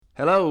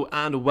Hello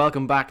and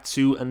welcome back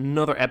to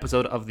another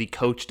episode of the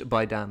Coached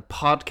by Dan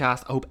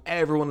podcast. I hope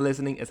everyone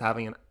listening is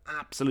having an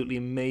absolutely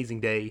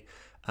amazing day.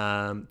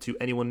 To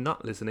anyone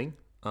not listening,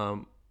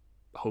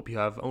 hope you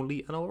have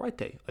only an alright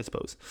day, I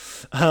suppose.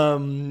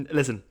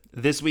 Listen,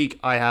 this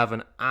week I have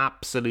an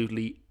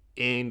absolutely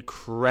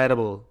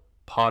incredible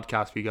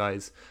podcast for you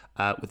guys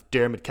with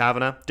Diarmuid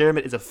Cavanagh.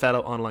 Diarmuid is a fellow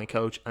online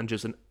coach and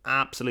just an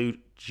absolute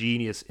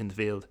genius in the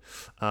field.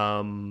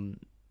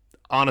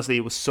 Honestly,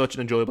 it was such an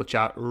enjoyable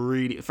chat.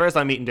 Really, first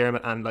time meeting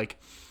Diarmuid, and like,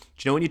 do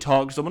you know when you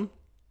talk to someone,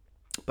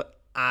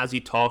 but as you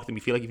talk to them,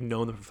 you feel like you've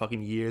known them for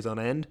fucking years on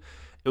end.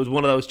 It was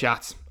one of those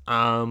chats.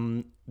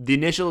 The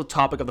initial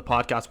topic of the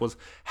podcast was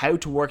how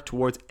to work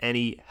towards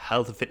any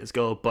health and fitness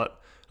goal,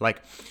 but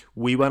like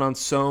we went on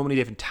so many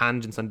different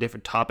tangents on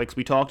different topics.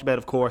 We talked about,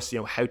 of course,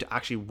 how to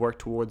actually work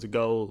towards a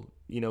goal.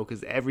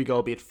 Because every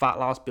goal, be it fat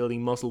loss,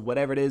 building muscle,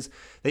 whatever it is,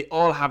 they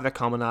all have their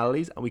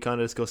commonalities, and we kind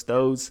of discussed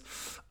those.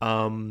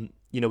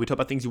 We talk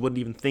about things you wouldn't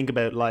even think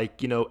about,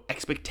 like,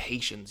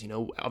 expectations,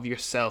 of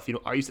yourself.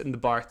 Are you setting the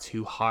bar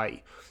too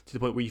high to the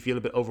point where you feel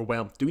a bit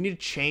overwhelmed? Do we need to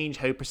change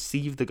how you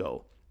perceive the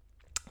goal?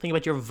 Think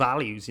about your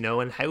values,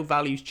 and how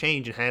values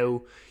change and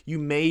how you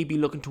may be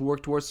looking to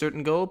work towards a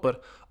certain goal,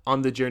 but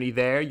on the journey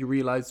there, you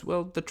realize,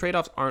 well, the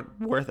trade-offs aren't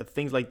worth it.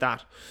 Things like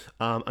that,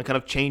 and kind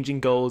of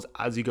changing goals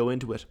as you go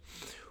into it.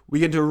 We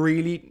get into a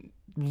really,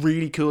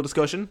 really cool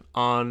discussion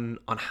on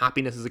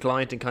happiness as a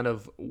client and kind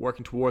of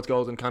working towards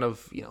goals and kind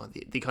of,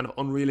 the kind of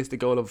unrealistic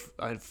goal of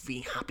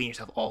being happy in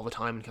yourself all the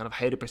time and kind of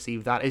how to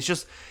perceive that. It's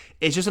just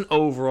an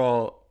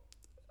overall,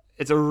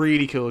 it's a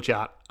really cool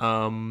chat.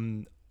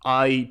 I've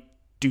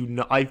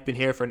been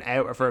here for an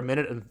hour, for a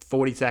minute and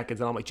 40 seconds,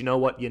 and I'm like, do you know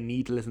what? You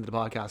need to listen to the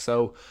podcast.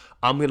 So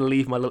I'm going to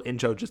leave my little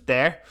intro just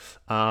there.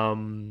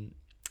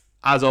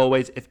 As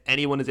always, if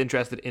anyone is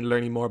interested in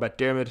learning more about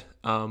Diarmuid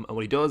and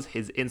what he does,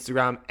 his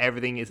Instagram,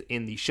 everything is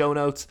in the show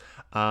notes.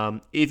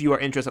 If you are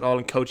interested at all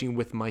in coaching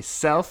with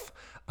myself,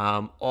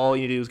 all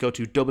you need to do is go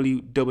to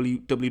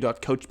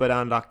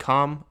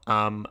www.coachedbydan.com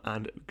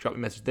and drop me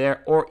a message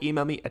there, or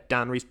email me at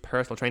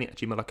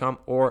danreespersonaltraining@gmail.com,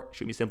 or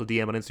shoot me a simple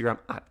DM on Instagram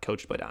at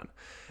coachedbydan.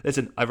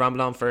 Listen, I've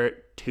rambled on for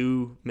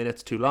 2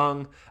 minutes too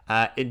long.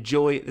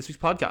 Enjoy this week's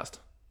podcast.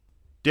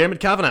 Diarmuid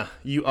Cavanagh,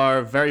 you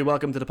are very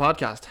welcome to the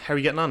podcast. How are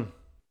you getting on?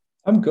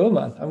 I'm good,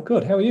 man. I'm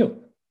good. How are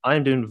you?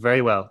 I'm doing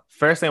very well.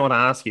 First thing I want to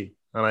ask you,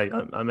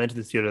 and I mentioned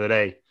this to you the other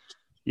day,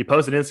 you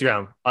posted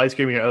Instagram, ice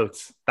cream in your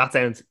oats. That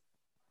sounds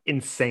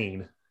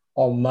insane.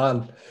 Oh,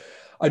 man.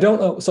 I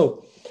don't know.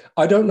 So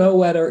I don't know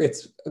whether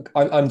it's,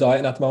 I'm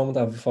dieting at the moment.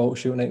 I have a photo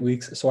shoot in 8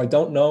 weeks. So I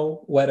don't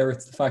know whether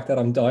it's the fact that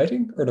I'm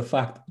dieting or the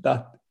fact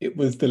that it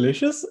was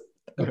delicious,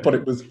 but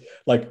it was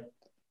like,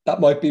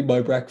 that might be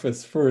my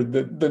breakfast for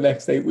the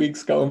next 8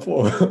 weeks going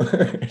forward.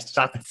 That's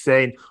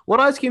insane. What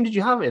ice cream did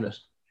you have in it?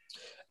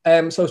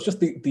 So it's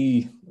just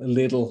the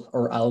Lidl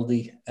or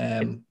Aldi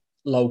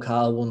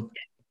local one.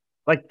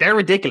 Like, they're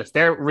ridiculous.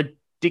 They're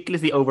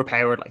ridiculously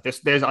overpowered. Like,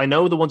 there's I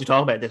know the ones you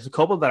talk about. There's a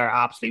couple that are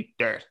absolute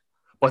dirt,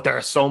 but there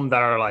are some that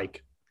are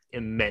like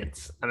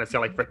immense, and it's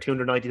got like for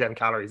 297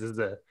 calories.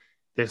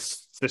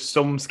 There's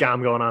some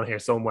scam going on here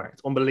somewhere.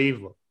 It's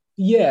unbelievable.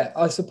 Yeah,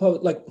 I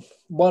suppose like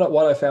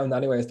what I found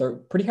anyway is they're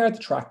pretty hard to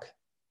track.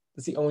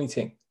 That's the only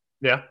thing.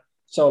 Yeah.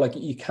 So like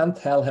you can't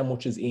tell how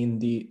much is in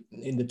the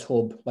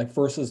tub, like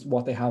versus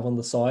what they have on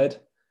the side.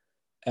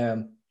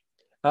 And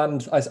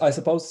I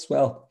suppose as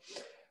well,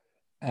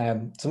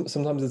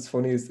 sometimes it's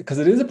funny because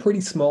it is a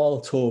pretty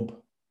small tub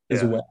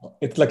as well.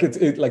 It's like it's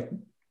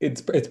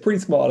pretty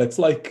small. It's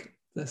like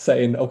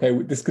saying, okay,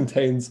 this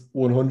contains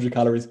 100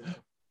 calories,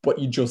 but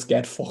you just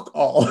get fuck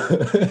all.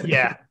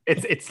 Yeah,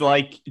 it's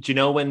like, do you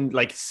know when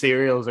like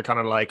cereals are kind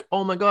of like,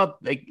 oh my god,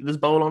 like this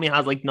bowl only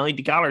has like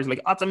 90 calories,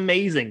 like that's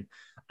amazing.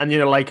 And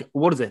you're like,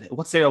 what is it?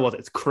 What cereal was it?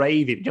 It's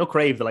Crave.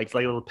 Crave, the like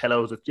little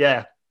pillows with,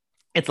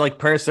 it's like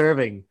per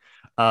serving.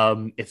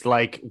 It's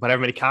like whatever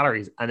many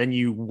calories. And then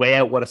you weigh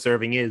out what a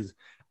serving is,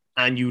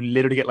 and you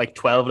literally get like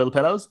 12 little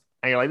pillows.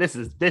 And you're like, this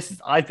is,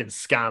 I've been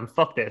scammed.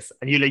 Fuck this.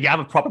 And you have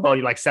a proper bowl,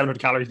 you're like 700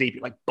 calories deep.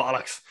 You're like,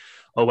 bollocks.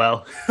 Oh,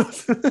 well.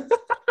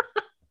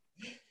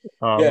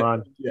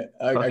 Man. Yeah,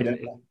 I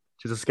get that.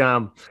 Just a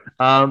scam.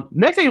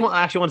 Next thing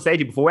I actually want to say to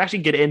you before we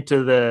actually get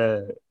into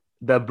the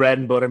bread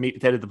and butter meat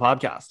potato of the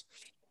podcast,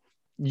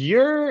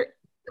 your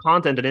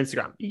content on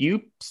Instagram,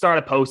 you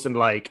started posting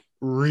like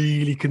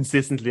really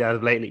consistently as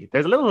of lately.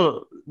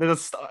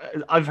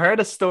 I've heard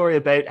a story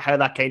about how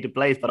that came to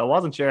place, but I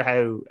wasn't sure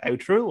how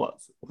true it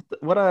was.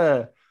 What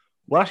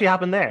actually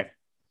happened there?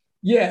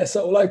 Yeah,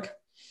 so like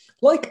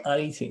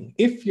anything,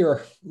 if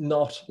you're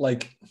not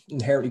like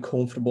inherently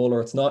comfortable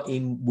or it's not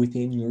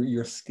within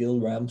your skill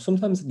realm,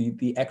 sometimes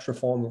the extra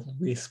form of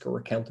risk or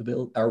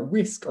accountability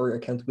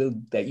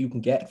that you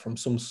can get from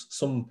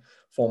some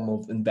form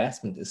of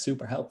investment is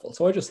super helpful.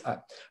 So I just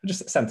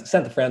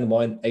sent a friend of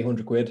mine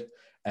 800 quid,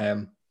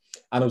 and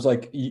I was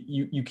like,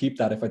 you keep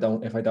that if I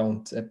don't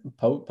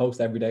post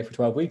every day for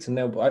 12 weeks. And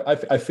now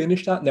I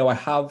finished that. Now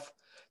I've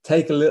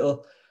taken a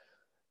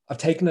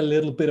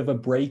little bit of a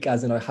break,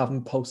 as in I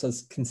haven't posted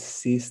as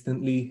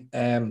consistently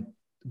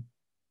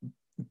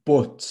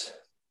but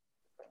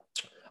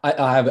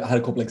I have had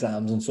a couple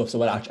exams and stuff,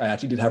 so I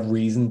actually did have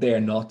reason there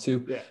not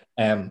to.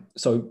 Yeah.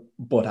 So,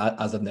 but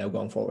as of now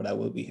going forward, I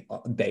will be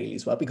daily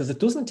as well, because it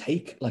doesn't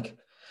take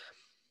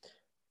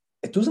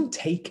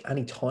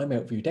any time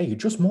out of your day. You're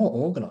just more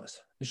organized.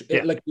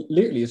 Yeah. Like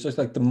literally, it's just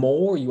like the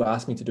more you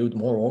ask me to do, the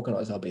more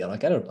organized I'll be, and I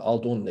get it all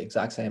done in the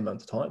exact same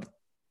amount of time.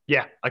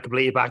 Yeah, I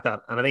completely back that,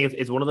 and I think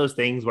it's one of those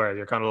things where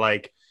you're kind of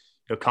like,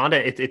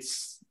 content.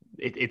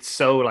 It's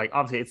so like,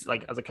 obviously it's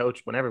like, as a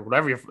coach, whatever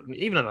you're,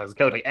 even as a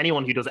coach, like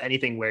anyone who does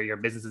anything where your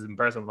business is in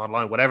person,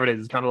 online, whatever it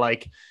is kind of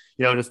like,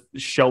 just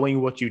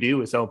showing what you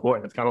do is so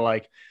important. It's kind of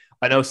like,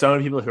 I know so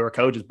many people who are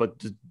coaches but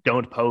just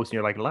don't post, and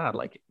you're like, lad,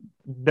 like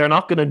they're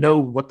not gonna know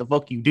what the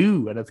fuck you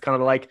do. And it's kind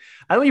of like,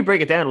 and when you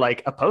break it down,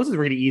 like a post is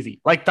really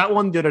easy. Like that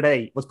one the other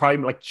day was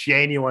probably like,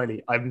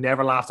 genuinely, I've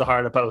never laughed so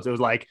hard at a post. It was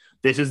like,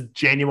 this is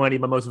genuinely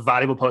my most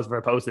valuable post I've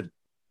ever posted.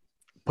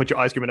 Put your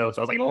ice cream in those.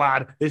 So I was like,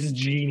 lad, this is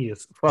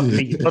genius. Fuck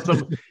me. You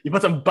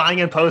put some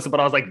banging posts, but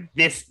I was like,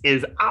 this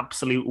is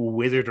absolute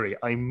wizardry.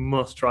 I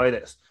must try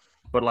this.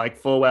 But like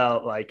full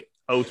well, like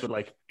oats with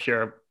like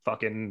pure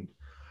fucking,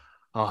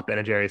 Ben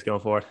and Jerry's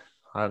going for it.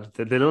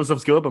 The little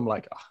stuff's good, but I'm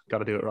like,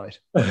 gotta do it right.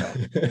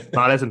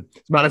 Man,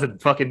 listen,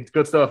 fucking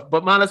good stuff.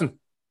 But man, listen,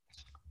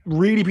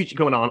 really appreciate you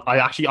coming on.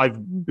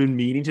 I've been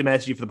meaning to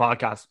message you for the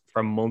podcast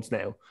for months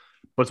now,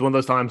 but it's one of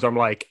those times where I'm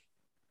like,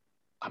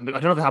 I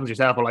don't know if it happens to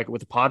yourself, but like with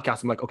the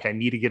podcast, I'm like, okay, I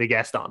need to get a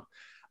guest on.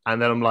 And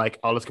then I'm like,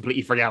 I'll just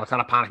completely forget. I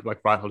kind of panic. I'm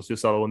like, right, I'll just do a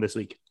solo one this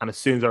week. And as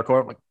soon as I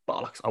record, I'm like,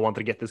 bollocks, I wanted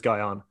to get this guy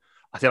on.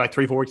 I say like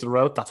 3-4 weeks in a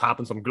row. That's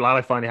happened. So I'm glad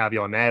I finally have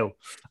you on now.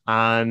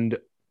 And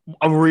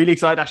I'm really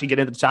excited to actually get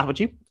into the chat with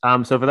you.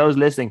 So for those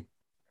listening,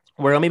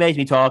 we're going to be making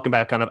me talking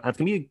about kind of, and it's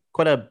going to be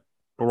quite a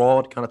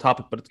broad kind of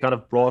topic, but it's kind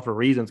of broad for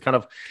reasons, kind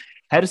of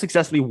how to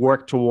successfully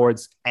work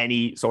towards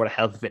any sort of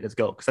health and fitness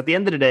goal. Because at the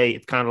end of the day,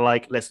 it's kind of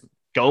like, listen,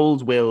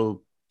 goals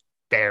will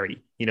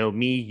vary.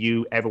 Me,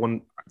 you,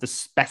 everyone, the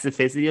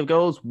specificity of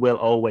goals will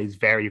always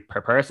vary per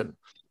person.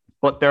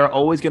 But there are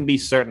always going to be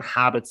certain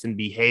habits and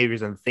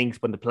behaviors and things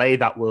put into play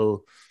that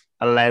will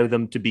allow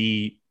them to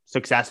be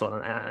successful.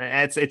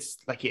 And it's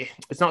like,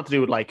 it's not to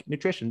do with like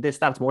nutrition, this,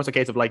 that. It's more so a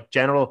case of like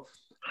general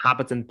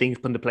habits and things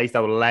put into place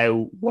that will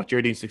allow what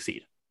you're doing to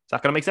succeed. Is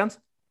that going to make sense?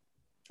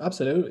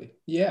 Absolutely.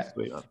 Yeah.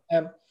 Sweet,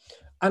 and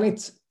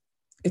it's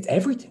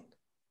everything.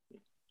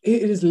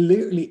 It is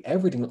literally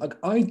everything. Like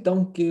I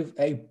don't give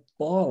a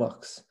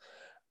bollocks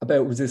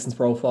about resistance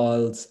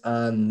profiles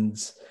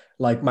and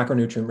like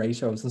macronutrient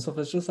ratios and stuff.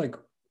 It's just like,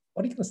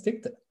 what are you going to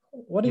stick to?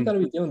 What are you going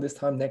to be doing this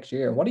time next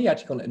year? What are you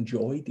actually going to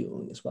enjoy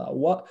doing as well?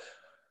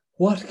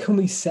 What can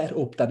we set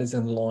up that is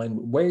in line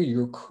with where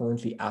you're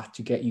currently at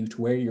to get you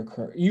to where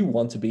you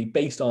want to be,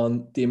 based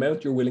on the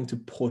amount you're willing to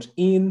put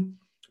in,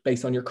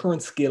 based on your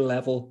current skill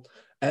level,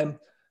 and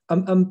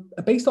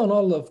based on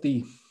all of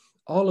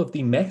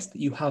the mess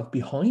that you have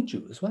behind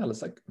you as well.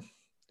 It's like,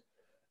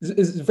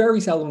 it's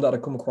very seldom that I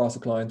come across a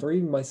client or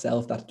even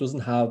myself that doesn't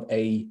have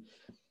a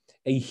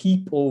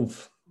heap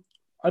of,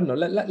 I don't know,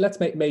 let's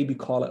maybe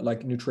call it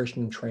like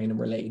nutrition and training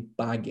related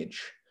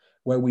baggage,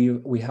 where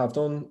we have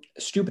done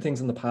stupid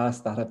things in the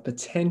past that have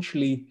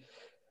potentially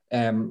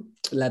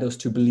led us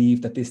to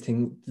believe that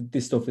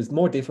this stuff is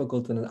more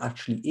difficult than it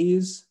actually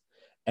is.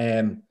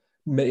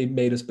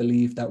 Made us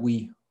believe that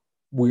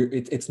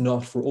it's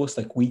not for us,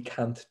 like we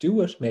can't do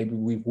it. Maybe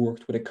we've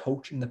worked with a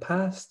coach in the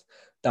past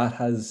that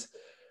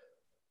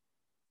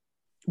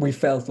we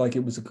felt like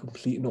it was a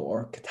complete and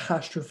utter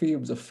catastrophe. It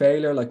was a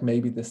failure. Like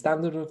maybe the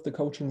standard of the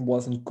coaching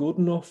wasn't good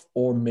enough,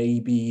 or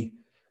maybe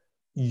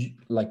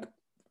like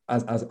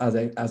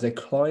as a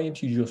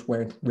client, you just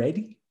weren't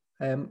ready.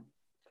 And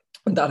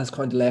that has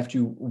kind of left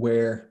you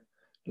where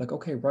like,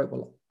 okay, right,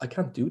 well, I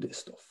can't do this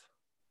stuff.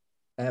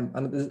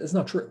 And it's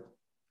not true.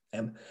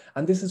 And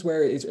this is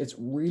where it's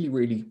really,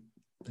 really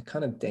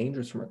kind of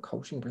dangerous from a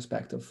coaching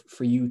perspective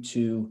for you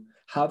to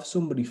have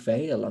somebody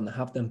fail and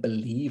have them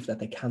believe that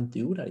they can't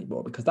do it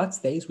anymore, because that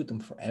stays with them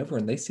forever.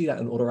 And they see that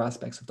in other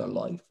aspects of their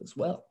life as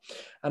well.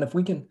 And if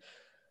we can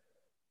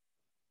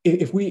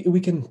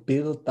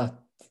build that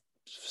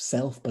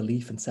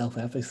self-belief and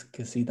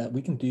self-efficacy that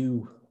we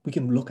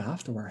can look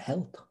after our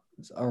health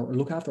or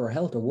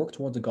work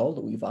towards a goal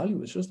that we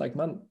value, it's just like,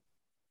 man,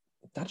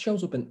 that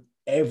shows up in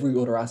every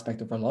other aspect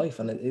of our life.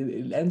 And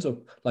it ends up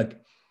like,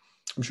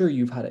 I'm sure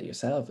you've had it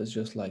yourself, it's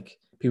just like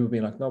people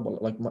being like, no,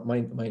 but like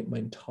my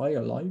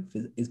entire life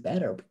is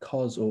better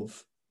because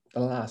of the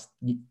last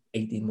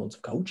 18 months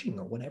of coaching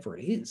or whatever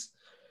it is.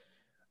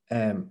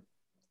 So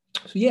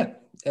yeah,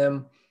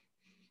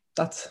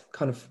 that's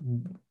kind of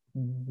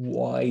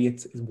why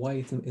it's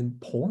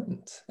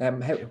important.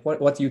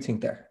 What do you think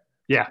there?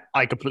 Yeah,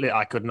 I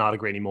could not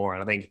agree anymore.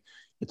 And I think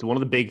it's one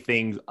of the big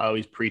things I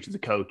always preach as a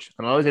coach.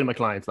 And I always say to my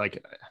clients,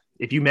 like,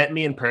 if you met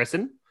me in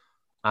person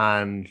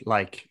and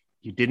like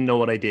you didn't know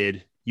what I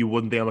did, you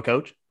wouldn't think I'm a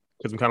coach.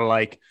 Because I'm kind of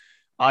like,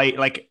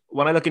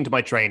 when I look into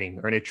my training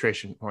or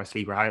nutrition or my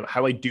sleep or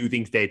how I do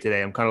things day to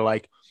day, I'm kind of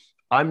like,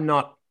 I'm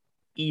not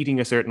eating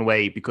a certain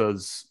way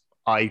because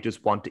I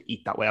just want to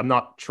eat that way. I'm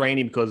not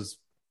training because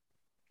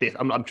this.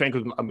 I'm trying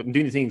to, I'm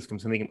doing these things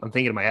because I'm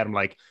thinking in my head, I'm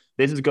like,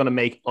 this is going to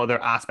make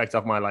other aspects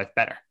of my life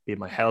better, be it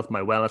my health, my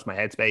wellness, my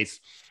headspace.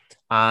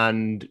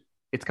 And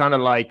it's kind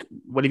of like,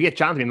 well, if you get a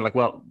chance, I mean, like,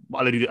 well,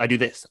 I do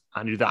this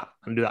and do that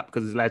and do that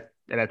because it led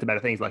to better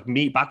things. Like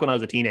me, back when I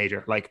was a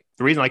teenager, like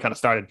the reason I kind of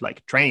started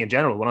like training in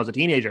general when I was a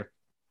teenager,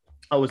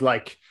 I was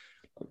like,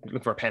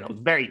 looking for a pen. I was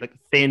very like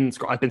thin.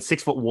 I've been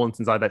 6'1"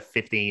 since I was about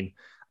 15,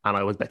 and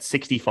I was about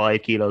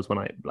 65 kilos when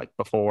I like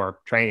before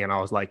training. And I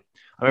was like,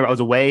 I remember I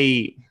was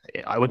away.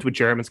 I went to a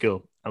German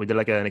school and we did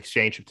like an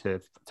exchange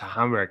trip to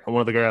Hamburg. And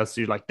one of the girls,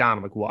 she was like, "Dan,"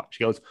 I'm like, "What?"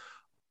 She goes,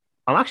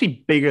 "I'm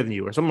actually bigger than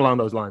you," or something along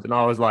those lines. And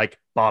I was like,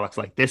 bollocks!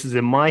 Like this is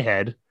in my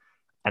head,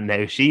 and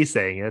now she's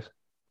saying it.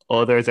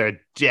 Others are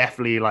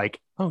definitely like,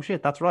 "Oh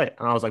shit, that's right."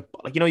 And I was like,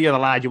 you're the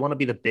lad. You want to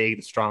be the big,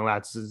 the strong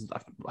lads.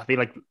 I feel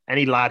like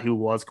any lad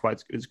who is quite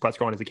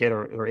strong as a kid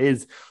or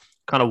is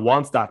kind of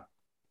wants that.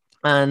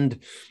 And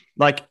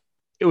like,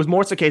 it was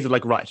more so a case of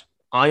like, right,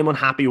 I am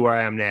unhappy where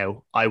I am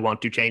now. I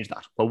want to change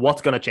that. But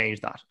what's going to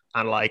change that?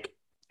 And like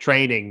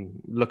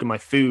training, look at my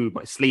food,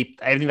 my sleep,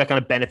 everything that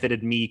kind of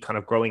benefited me kind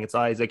of growing in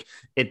size, like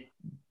it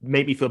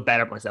made me feel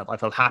better about myself. I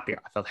felt happier.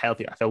 I felt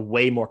healthier. I felt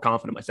way more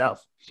confident in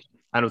myself.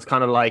 And it was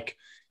kind of like,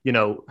 you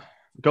know,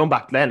 going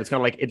back then, it's kind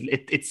of like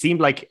it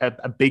seemed like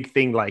a big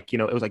thing. Like,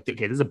 it was like,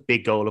 okay, this is a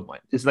big goal of mine.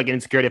 This is like an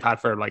insecurity I've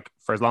had for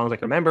as long as I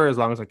can remember, as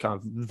long as I kind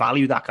of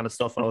value that kind of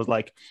stuff. And I was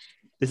like,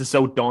 this is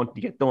so daunting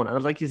to get done.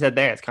 And like you said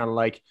there, it's kind of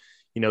like,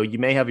 you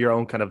may have your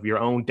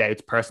own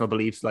doubts, personal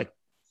beliefs, like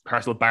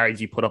personal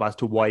barriers you put up as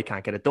to why you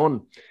can't get it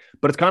done.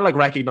 But it's kind of like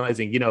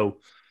recognizing,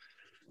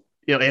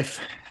 if,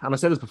 and I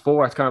said this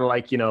before, it's kind of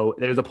like,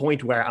 there's a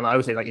point where, and I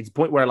would say like, it's a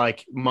point where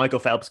like Michael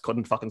Phelps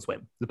couldn't fucking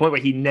swim. The point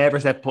where he never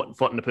set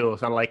foot in the pool.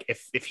 It's kind of like,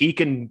 if he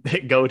can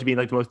go to being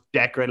like the most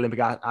decorated Olympic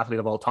athlete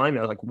of all time,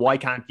 I was like, why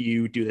can't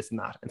you do this and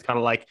that? It's kind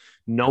of like,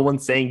 no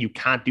one's saying you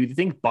can't do the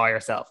thing by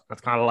yourself.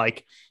 It's kind of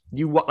like,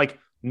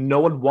 no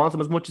one wants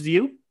them as much as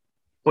you,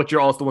 but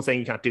you're also the one saying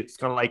you can't do it. It's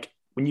kind of like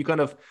when you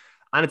kind of,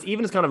 and it's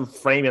even just kind of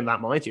framing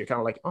that mindset, you're kind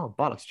of like, oh,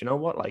 bollocks, do you know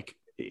what? Like,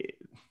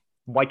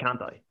 why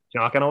can't I? You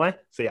know, that kind of way.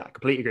 So yeah, I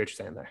completely agree with what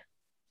you're saying there.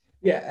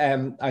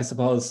 Yeah, I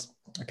suppose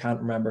I can't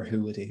remember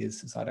who it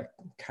is. It's either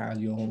Carl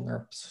Jung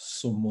or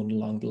someone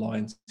along the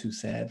lines who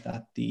said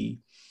that the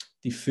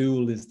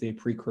fool is the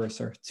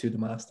precursor to the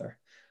master.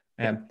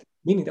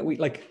 Meaning that we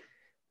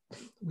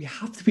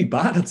have to be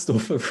bad at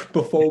stuff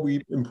before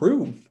we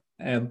improve.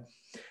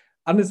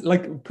 And it's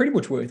like pretty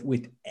much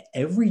with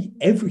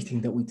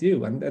everything that we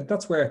do. And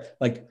that's where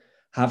like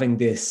having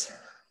this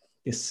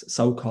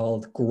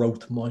so-called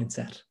growth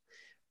mindset,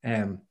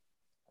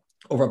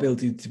 of our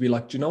ability to be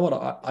like, do you know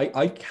what,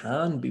 I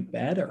can be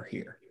better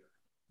here.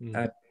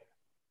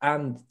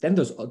 And then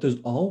there's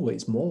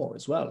always more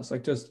as well. It's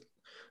like just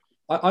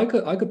I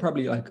could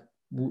probably like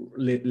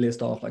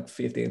list off like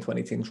 15,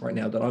 20 things right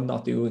now that I'm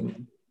not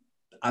doing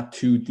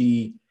to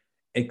the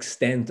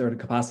extent or the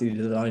capacity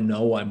that I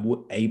know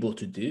I'm able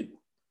to do.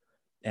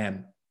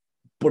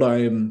 But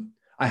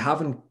I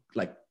haven't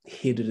like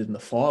hid it in the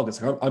fog.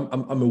 It's like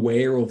I'm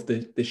aware of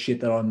the shit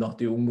that I'm not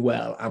doing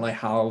well, and I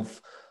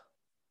have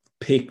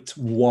picked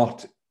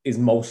what is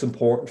most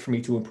important for me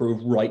to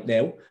improve right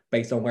now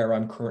based on where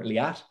I'm currently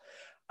at,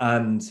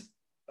 and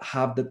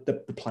have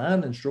the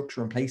plan and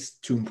structure in place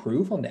to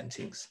improve on them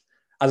things,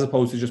 as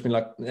opposed to just being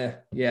like, yeah,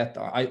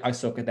 I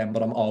suck at them,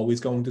 but I'm always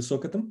going to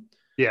suck at them.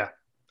 Yeah.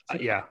 So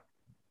Yeah.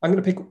 I'm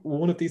going to pick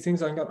one of these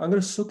things. I'm going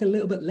to suck a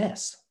little bit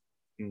less.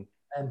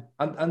 And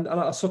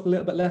I'll suck a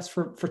little bit less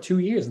for 2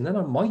 years, and then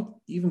I might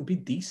even be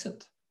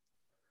decent.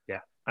 Yeah,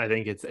 I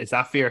think it's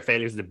that fear of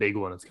failure is the big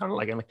one. It's kind of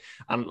like,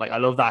 and like I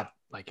love that,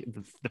 like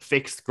the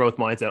fixed growth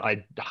mindset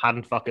I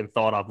hadn't fucking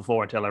thought of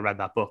before until I read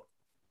that book,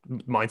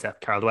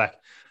 Mindset, Carol Dweck.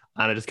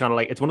 And it just kind of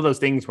like, it's one of those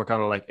things where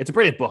kind of like, it's a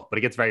brilliant book, but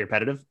it gets very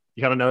repetitive.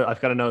 You kind of know, I've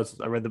kind of noticed,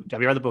 have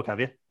you read the book? Have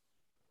you?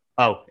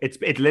 Oh, it's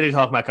literally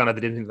talking about kind of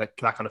the different things, like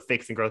that kind of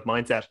fixed and growth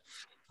mindset.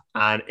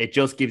 And it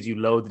just gives you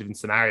loads of different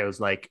scenarios,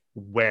 like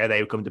where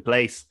they would come to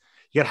place.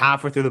 You get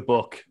halfway through the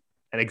book,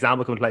 an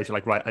example comes to place. You're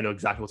like, right, I know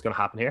exactly what's going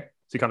to happen here.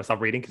 So you kind of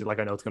stop reading because you're like,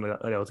 I know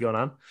what's going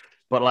on.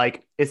 But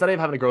like, instead of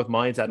having a growth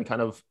mindset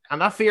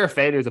and that fear of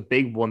failure is a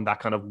big one that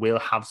kind of will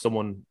have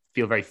someone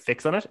feel very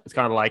fixed on it. It's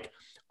kind of like,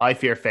 I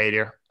fear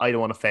failure. I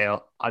don't want to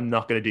fail. I'm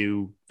not going to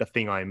do the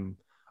thing I'm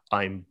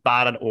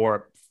bad at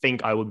or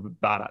think I would be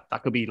bad at.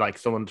 That could be like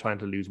someone trying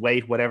to lose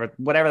weight, whatever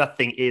that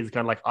thing is.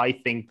 Kind of like, I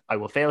think I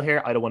will fail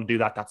here. I don't want to do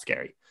that. That's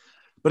scary.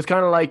 But it's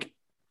kind of like,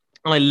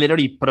 and I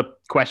literally put a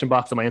question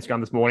box on my Instagram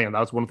this morning, and that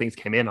was one of the things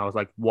that came in. I was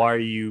like, why are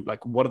you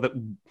like, when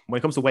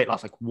it comes to weight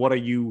loss, like, what are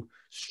you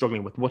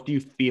struggling with? What do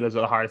you feel is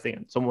the hardest thing?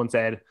 And someone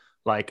said,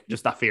 like,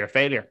 just that fear of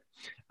failure.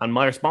 And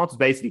my response was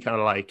basically kind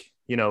of like,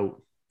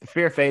 the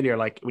fear of failure,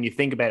 like when you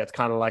think about it, it's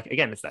kind of like,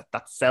 again, it's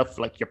that self,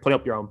 like you're putting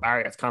up your own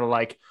barrier. It's kind of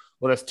like,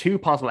 well, there's two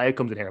possible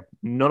outcomes in here,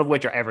 none of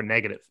which are ever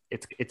negative.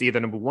 It's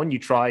either number one, you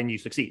try and you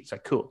succeed. It's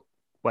like, cool,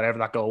 whatever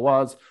that goal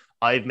was,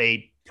 I've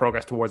made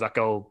progress towards that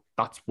goal.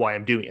 That's why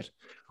I'm doing it.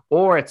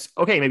 Or it's,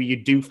 okay, maybe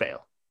you do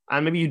fail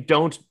and maybe you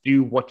don't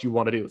do what you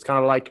want to do. It's kind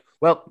of like,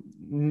 well,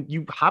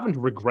 you haven't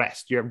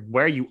regressed. You're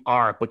where you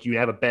are, but you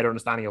have a better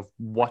understanding of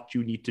what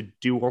you need to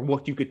do or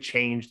what you could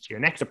change to your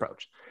next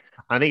approach.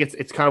 And I think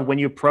it's kind of when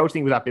you approach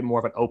things with that bit more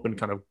of an open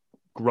kind of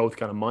growth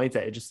kind of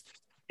mindset, it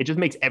just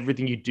makes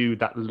everything you do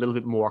that little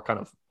bit more kind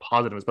of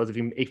positive. I suppose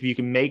if you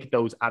can make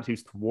those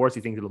attitudes towards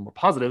these things a little more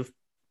positive,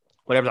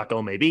 whatever that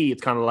goal may be,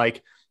 it's kind of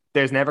like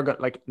there's never got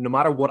like no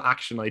matter what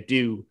action I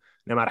do,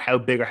 no matter how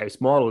big or how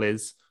small it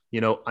is,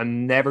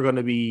 I'm never going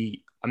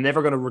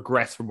to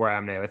regress from where I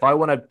am now. If I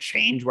want to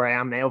change where I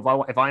am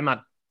now, if I'm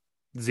at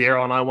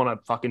zero and I want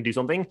to fucking do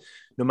something,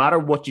 no matter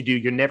what you do,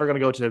 you're never going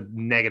to go to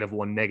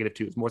 -1,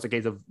 -2. It's more a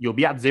case of you'll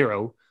be at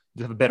zero,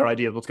 you have a better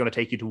idea of what's going to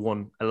take you to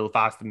one a little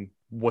faster than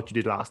what you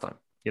did last time,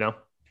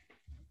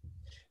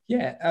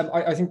 Yeah,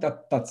 I think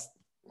that's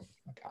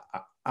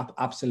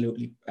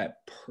absolutely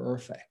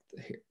perfect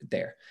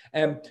there.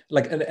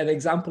 Like an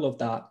example of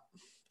that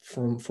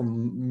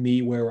from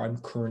me where I'm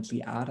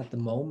currently at the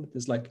moment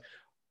is like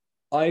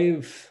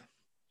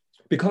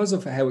because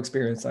of how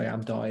experienced I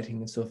am dieting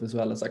and stuff as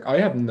well, it's like I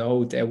have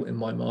no doubt in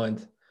my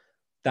mind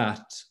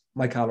that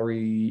my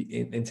calorie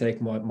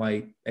intake,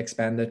 my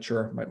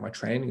expenditure, my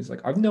training is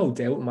like I've no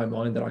doubt in my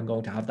mind that I'm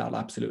going to have that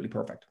absolutely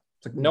perfect.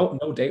 It's like no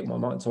doubt in my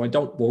mind, so I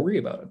don't worry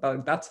about it.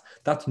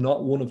 That's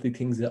not one of the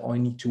things that I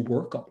need to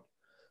work on.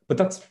 But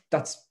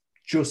that's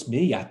just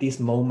me at this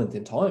moment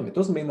in time. It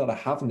doesn't mean that I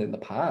haven't in the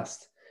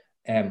past.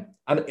 And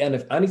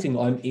if anything,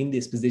 I'm in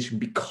this position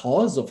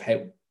because of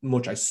how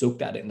much I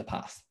sucked at it in the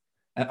past,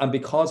 and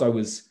because I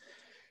was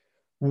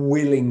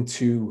willing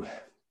to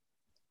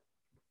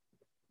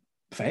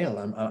fail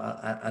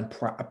and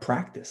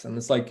practice. And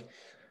it's like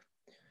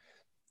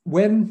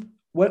when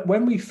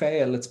we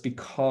fail, it's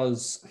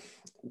because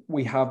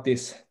we have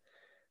this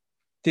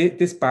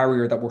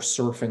barrier that we're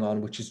surfing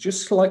on, which is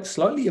just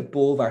slightly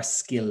above our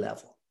skill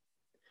level.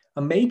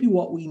 And maybe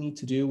what we need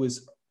to do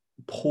is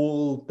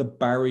pull the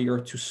barrier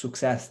to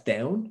success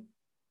down,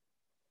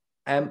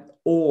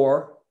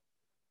 or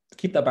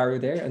keep that barrier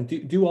there and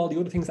do all the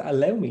other things that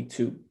allow me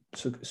to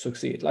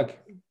succeed.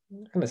 Like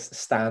kind of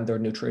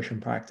standard nutrition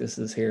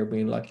practices here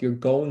being like, you're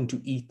going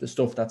to eat the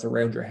stuff that's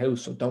around your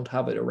house, so don't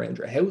have it around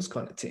your house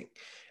kind of thing.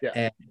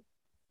 Yeah.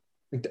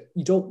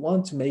 You don't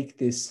want to make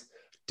this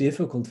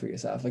difficult for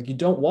yourself. Like you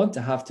don't want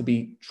to have to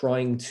be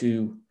trying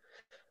to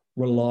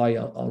rely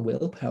on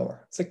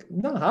willpower. It's like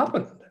not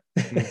happening.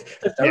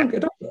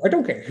 I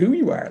don't care who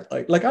you are.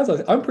 Like as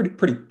I'm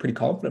pretty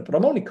confident, but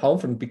I'm only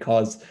confident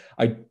because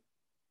I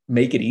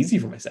make it easy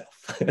for myself.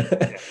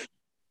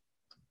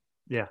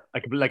 Yeah, I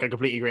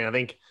completely agree. And I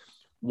think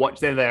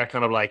what's in there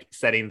kind of like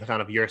setting the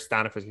kind of your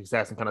standard for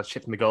success and kind of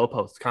shifting the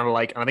goalposts. Kind of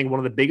like, and I think one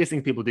of the biggest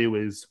things people do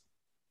is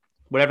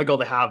whatever goal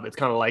they have, it's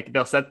kind of like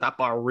they'll set that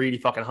bar really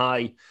fucking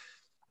high,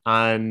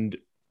 and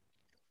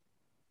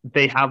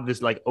they have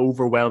this like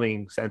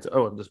overwhelming sense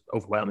of, I'm just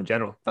overwhelmed in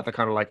general, that they're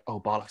kind of like, oh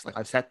bollocks, like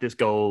I've set this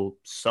goal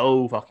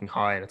so fucking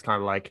high, and it's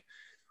kind of like,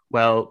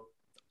 well,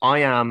 I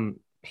am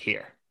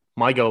here.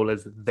 My goal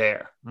is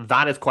there.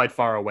 That is quite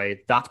far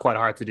away. That's quite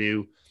hard to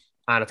do.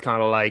 And it's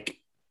kind of like,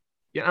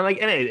 yeah, and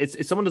like, anyway,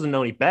 if someone doesn't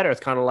know any better,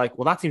 it's kind of like,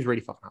 well, that seems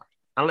really fucking hard.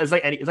 And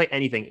it's like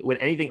anything with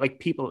anything, like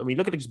people. I mean,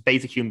 look at just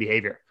basic human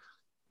behavior.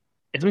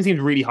 If something seems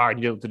really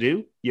hard to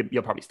do,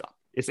 you'll probably stop.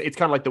 It's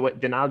kind of like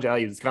the analogy I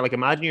use. It's kind of like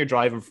imagine you're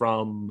driving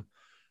from,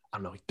 I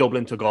don't know,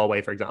 Dublin to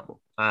Galway, for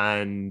example,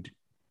 and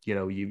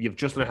you've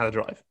just learned how to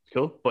drive,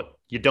 cool, but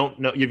you don't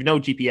know, you've no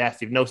GPS,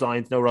 you've no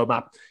signs, no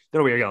roadmap, you don't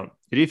know where you're going.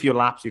 You do a few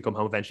laps, you come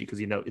home eventually because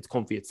it's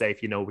comfy, it's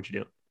safe, you know what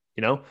you're doing.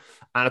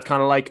 And it's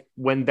kind of like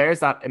when there's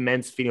that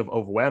immense feeling of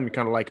overwhelm, you're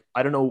kind of like,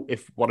 I don't know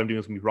if what I'm doing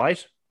is going to be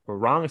right or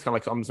wrong. It's kind of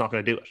like, so I'm just not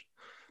going to do it.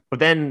 But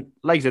then,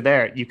 like I said,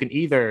 there you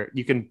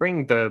can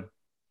bring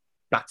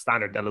that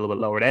standard a little bit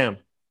lower down.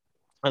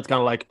 And it's kind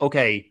of like,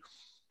 okay,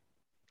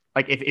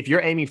 like if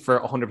you're aiming for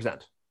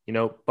 100%,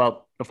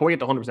 well, before you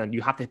get to 100%,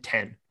 you have to hit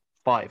 10,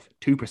 5,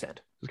 2%. It's kind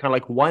of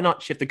like, why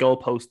not shift the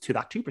goalpost to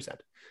that 2%?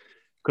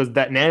 Because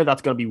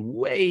that's going to be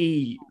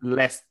way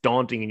less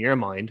daunting in your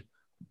mind,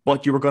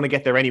 but you were going to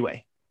get there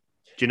anyway.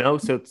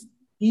 So it's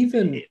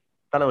even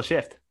that little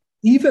shift.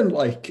 Even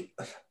like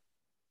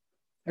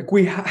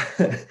we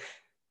have,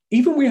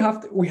 even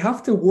we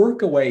have to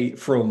work away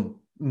from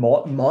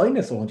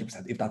minus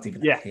 100%, if that's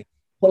even a thing.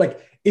 But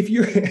like if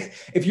you're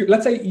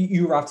let's say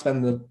you have to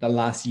spend the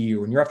last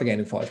year and you're after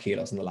gaining 5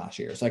 kilos in the last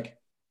year, it's like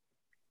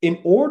in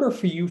order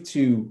for you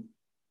to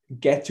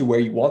get to where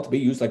you want to be,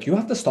 you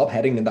have to stop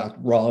heading in that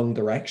wrong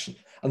direction.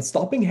 And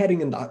stopping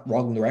heading in that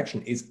wrong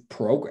direction is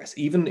progress,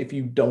 even if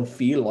you don't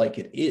feel like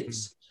it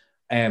is.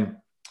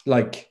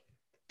 Like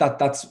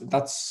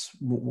that's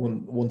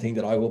one thing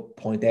that I will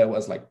point out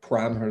as like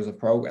parameters of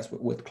progress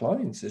with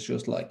clients. It's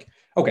just like,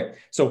 okay,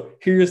 so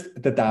here's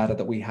the data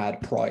that we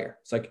had prior.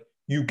 It's like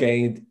you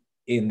gained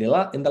in the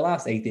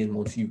last 18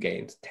 months, you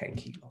gained 10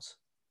 kilos.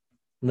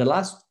 In the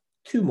last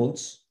 2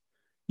 months,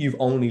 you've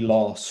only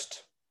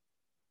lost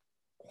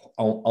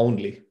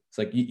it's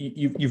like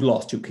you've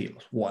lost 2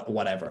 kilos,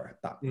 whatever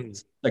that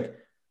means. Like,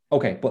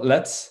 okay, but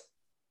let's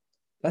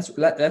let's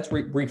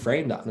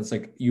reframe that. And it's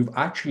like you've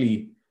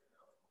actually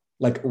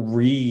like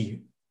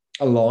realigned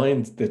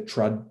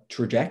the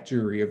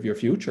trajectory of your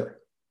future.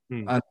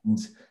 And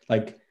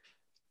like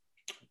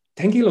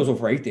 10 kilos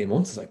over 18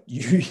 months is like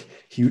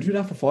you do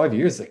that for 5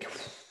 years. Like,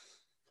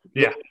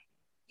 Yeah.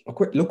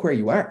 look where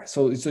you are.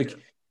 So it's like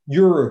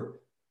your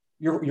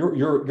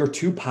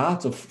two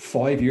paths of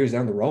 5 years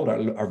down the road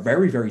are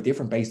very, very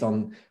different based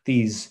on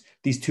these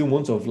 2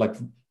 months of like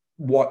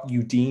what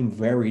you deem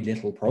very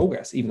little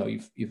progress, even though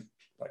you've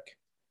like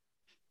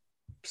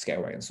scale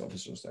away and stuff.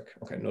 It's just like,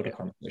 okay, another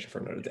conversation for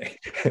another day.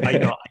 I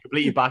know, I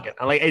completely back it.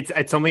 And like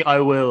it's something I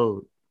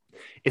will.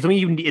 It's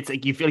something it's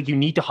like you feel like you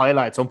need to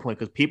highlight at some point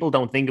because people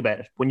don't think about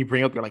it. When you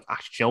bring up, you're like,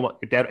 actually, you know what?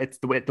 You're dead. It's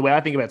the way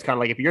I think about it. It's kind of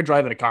like if you're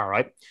driving a car,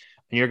 right?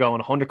 And you're going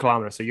 100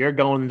 kilometers. So you're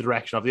going in the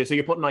direction of this. So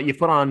you've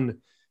put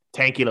on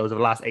 10 kilos over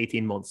the last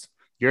 18 months.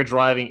 You're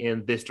driving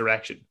in this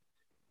direction.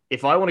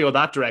 If I want to go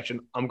that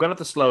direction, I'm going to have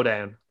to slow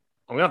down.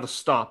 I'm going to have to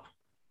stop.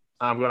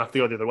 I'm going to have to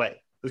go the other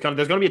way. There's going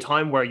to be a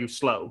time where you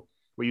slow,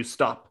 where you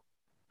stop,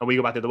 and we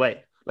go back the other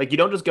way. Like you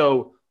don't just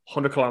go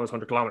 100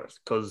 kilometers,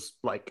 because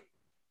like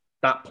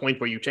that point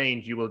where you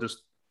change, you will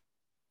just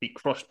be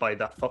crushed by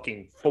that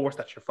fucking force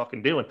that you're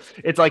fucking doing.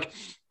 It's like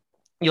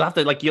you'll have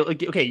to like you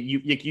like okay,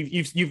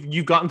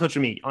 you've got in touch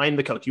with me. I'm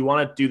the coach. You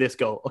want to do this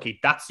goal? Okay,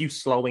 that's you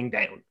slowing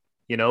down.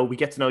 You know, we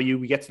get to know you.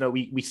 We get to know.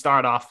 We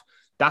start off.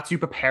 That's you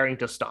preparing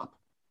to stop.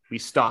 We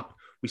stop.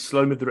 We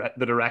slow move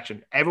the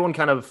direction. Everyone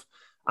kind of.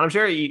 And I'm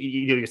sure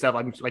you do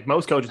yourself. Like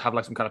most coaches have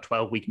like some kind of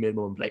 12-week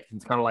minimum in place.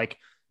 It's kind of like,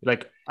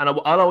 and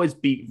I'll always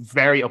be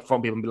very upfront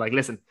with people and be like,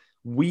 listen,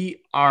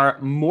 we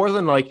are more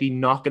than likely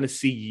not going to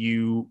see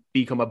you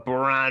become a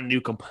brand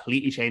new,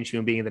 completely changed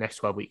human being in the next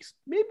 12 weeks.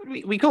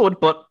 Maybe we could,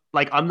 but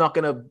like, I'm not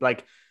going to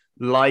like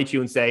lie to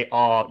you and say,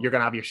 oh, you're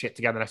going to have your shit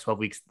together the next 12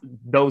 weeks.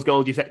 Those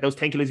goals you set, those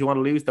 10 kilos you want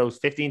to lose, those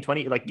 15,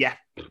 20, like, yeah,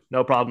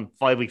 no problem.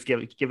 5 weeks,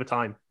 give it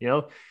time. You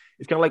know,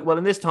 it's kind of like, well,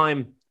 in this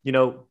time, you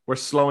know, we're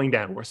slowing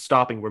down, we're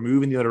stopping, we're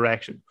moving the other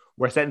direction,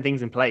 we're setting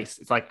things in place.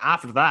 It's like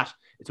after that,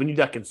 it's when you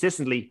do that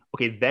consistently,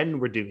 okay, then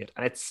we're doing it.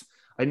 And it's,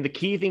 I think the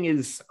key thing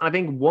is, I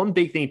think one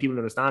big thing people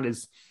understand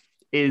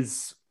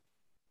is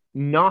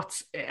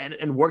not,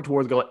 and work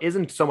towards goal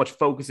isn't so much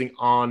focusing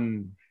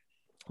on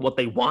what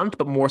they want,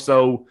 but more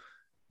so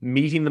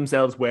meeting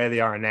themselves where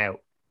they are now.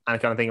 And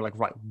kind of thinking like,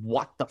 right,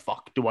 what the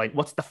fuck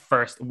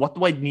what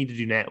do I need to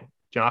do now? Do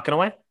you know that kind of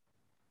way?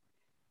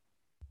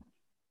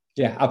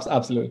 Yeah,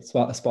 absolutely.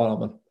 Spot on,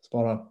 man.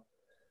 Spot on.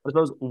 I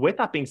suppose with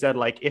that being said,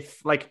 like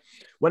if like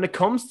when it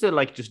comes to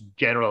like just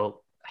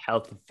general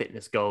health and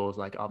fitness goals,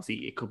 like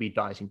obviously it could be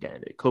dieting down,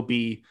 it could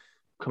be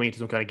coming into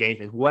some kind of game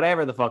phase,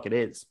 whatever the fuck it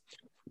is.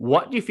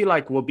 What do you feel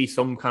like will be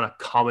some kind of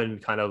common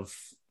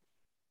denominators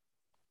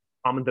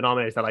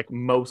that like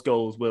most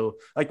goals will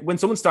like when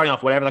someone's starting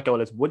off, whatever that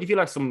goal is, what do you feel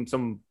like some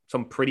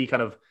pretty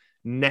kind of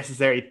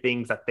necessary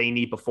things that they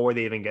need before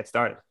they even get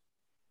started?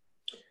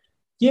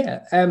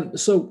 Yeah.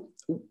 So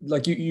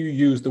like you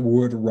use the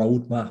word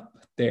roadmap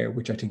there,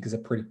 which I think is a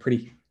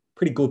pretty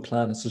good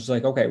plan. It's just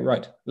like, okay,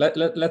 right.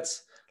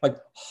 Let's like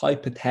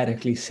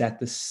hypothetically set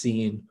the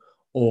scene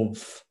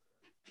of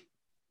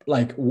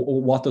like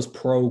what does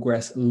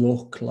progress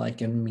look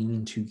like and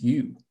mean to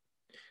you.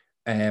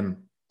 And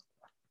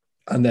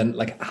then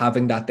like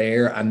having that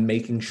there and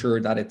making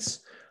sure that it's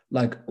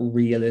like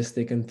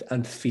realistic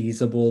and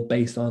feasible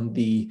based on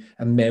the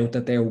amount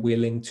that they're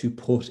willing to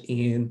put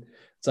in.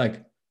 It's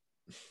like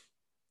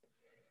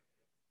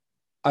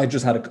I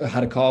just had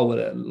a call with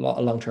a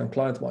long-term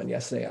client of mine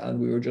yesterday, and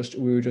we were just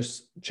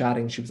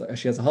chatting. She was like,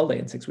 she has a holiday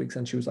in 6 weeks,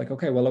 and she was like,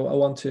 okay, well, I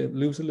want to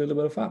lose a little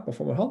bit of fat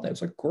before my holiday. I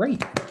was like,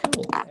 great,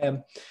 cool.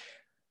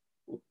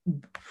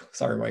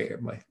 Sorry,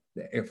 my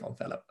earphone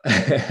fell out.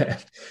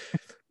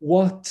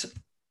 What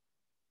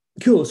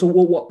cool. So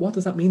what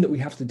does that mean that we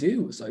have to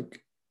do? It's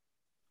like,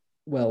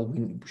 well,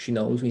 she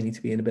knows we need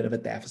to be in a bit of a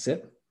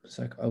deficit. It's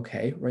like,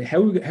 okay, right. How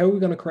are we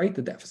going to create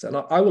the deficit?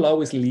 And I will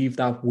always leave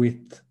that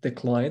with the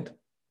client,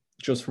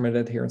 just from an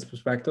adherence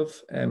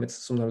perspective. It's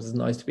sometimes it's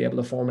nice to be able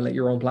to formulate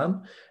your own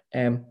plan.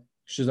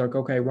 She's like,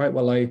 okay, right.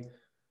 Well,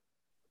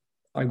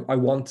 I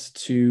want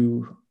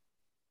to,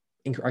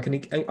 I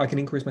can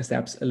increase my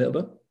steps a little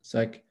bit. It's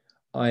like,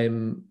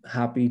 I'm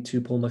happy to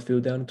pull my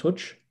food down a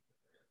touch,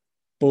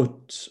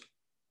 but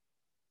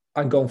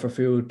I'm going for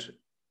food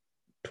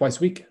twice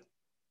a week.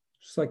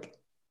 It's like,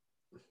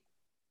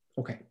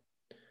 okay.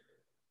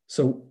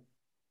 So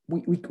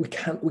we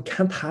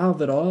can't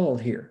have it all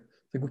here.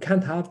 Like we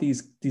can't have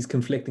these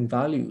conflicting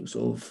values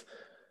of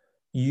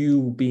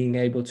you being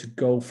able to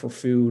go for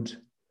food.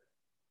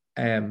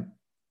 You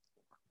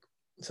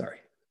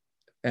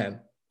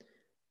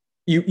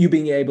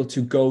being able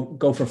to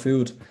go for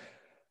food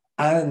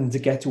and to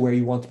get to where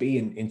you want to be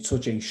in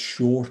such a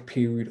short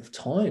period of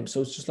time.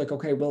 So it's just like,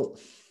 okay, well,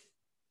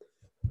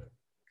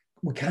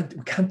 we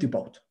can't do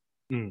both.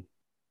 Mm.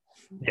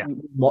 Yeah.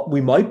 We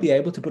might be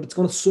able to, but it's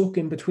going to suck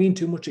in between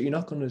too much that you're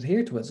not going to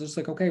adhere to it. So it's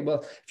like, okay,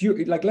 well, if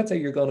you like, let's say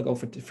you're going to go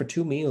for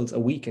 2 meals a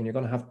week and you're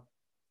going to have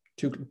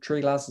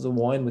 2-3 glasses of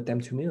wine with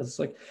them 2 meals. It's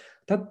like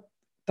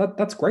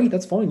that's great.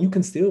 That's fine. You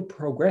can still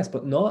progress,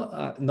 but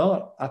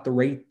not at the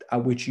rate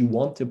at which you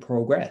want to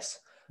progress.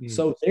 Mm.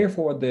 So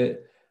therefore,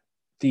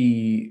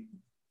 the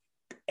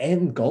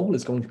end goal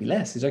is going to be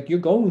less. It's like you're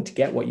going to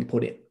get what you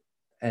put in,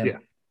 Yeah.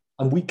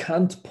 and we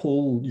can't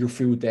pull your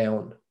food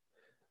down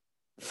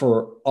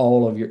for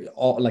all of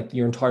like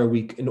your entire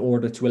week in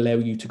order to allow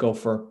you to go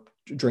for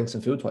drinks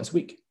and food twice a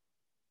week.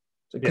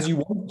 Yeah.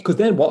 Because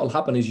then what will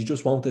happen is you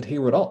just won't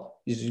adhere at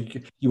all.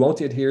 You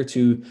won't adhere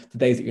to the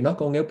days that you're not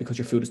going out because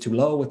your food is too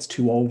low, it's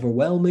too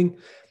overwhelming.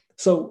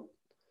 So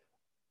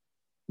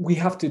we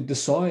have to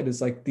decide,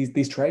 is like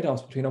these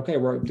trade-offs between, okay,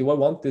 do I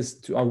want this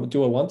to, or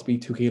do I want to be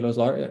 2 kilos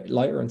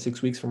lighter in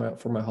 6 weeks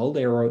for my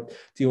holiday, or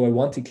do I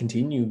want to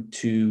continue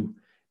to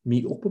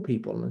meet up with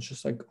people? And it's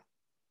just like,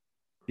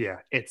 Yeah.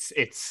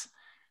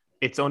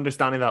 It's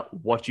understanding that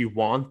what you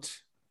want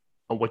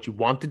and what you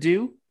want to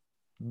do,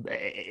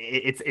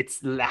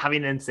 it's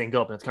having them sync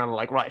up, and it's kind of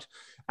like, right.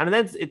 And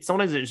then it's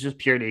sometimes it's just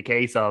purely a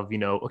case of,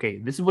 okay,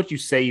 this is what you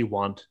say you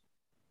want.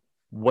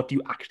 What do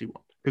you actually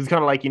want? Because it's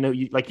kind of like,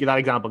 you that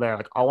example there,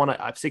 like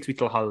I have 6 weeks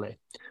till holiday.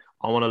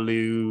 I want to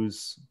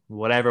lose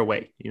whatever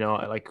weight,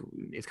 like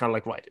it's kind of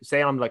like, right,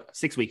 say I'm like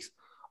 6 weeks.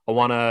 I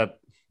want to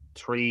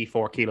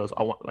 3-4 kilos.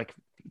 I want, like,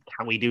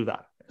 can we do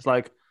that? It's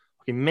like,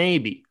 okay,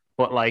 maybe,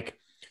 but like,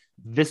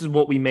 this is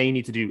what we may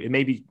need to do. It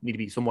may need to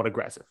be somewhat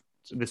aggressive,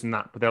 so this and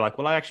that. But they're like,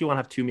 well, I actually want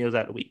to have 2 meals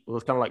out a week. Well,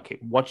 it's kind of like, okay,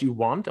 what you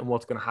want and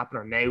what's going to happen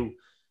are now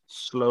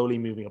slowly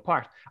moving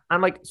apart.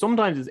 And like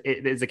sometimes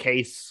it is a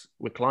case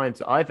with clients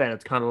that I found,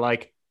 it's kind of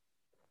like,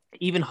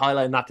 even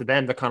highlighting that to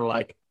them, they're kind of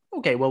like,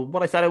 okay, well,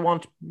 what I said I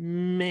want,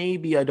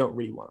 maybe I don't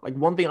really want. Like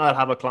one thing I'll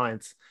have with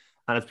clients,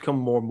 and it's become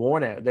more and more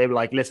now, they're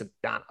like, listen,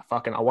 Dan,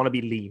 I want to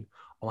be lean.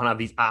 I want to have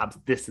these abs,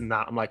 this and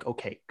that. I'm like,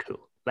 okay,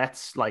 cool.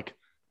 Let's like,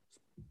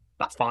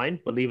 that's fine,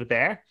 but leave it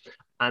there.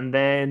 And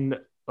then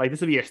like,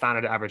 this will be your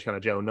standard average kind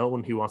of Joe. No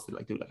one who wants to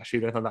like do like a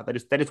shoot or anything like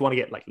that. They just want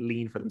to get like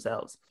lean for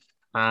themselves.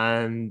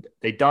 And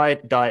they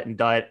diet, and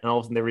all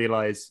of a sudden they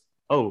realize,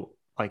 oh,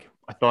 like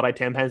I thought I had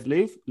 10 pounds to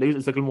lose.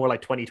 It's looking more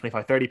like 20,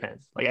 25, 30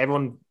 pounds. Like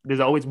everyone, there's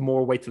always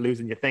more weight to lose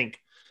than you think.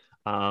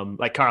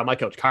 Like Carl, my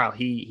coach, Carl,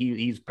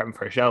 he's prepping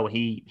for a show, and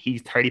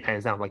he's 30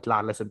 pounds down. I'm like,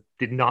 lad, listen,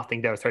 did not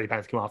think there was 30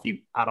 pounds come off you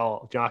at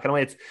all. Do you know, kind of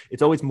way,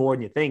 it's always more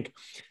than you think.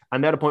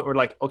 And at a point where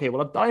like, okay,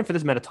 well, I'm dying for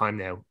this amount of time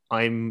now.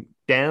 I'm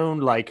down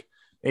like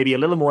maybe a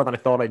little more than I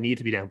thought I need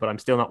to be down, but I'm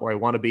still not where I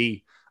want to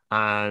be.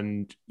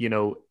 And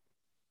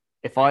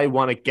if I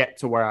want to get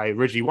to where I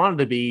originally wanted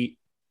to be,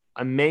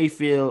 I may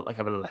feel like I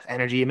have a little less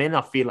energy. I may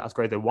not feel as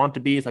great as I want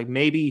to be. It's like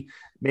maybe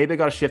I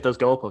got to shift those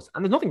goalposts,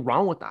 and there's nothing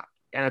wrong with that.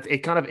 And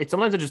it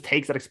sometimes it just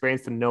takes that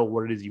experience to know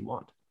what it is you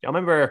want. I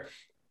remember,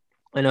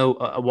 I know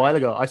a while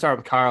ago, I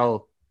started with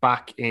Carl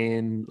back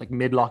in like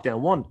mid lockdown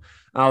one,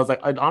 and I was like,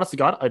 honestly,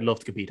 God, I'd love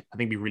to compete. I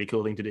think it'd be a really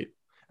cool thing to do.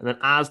 And then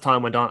as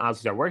time went on, as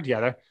we started working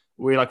together,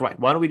 we were like, right,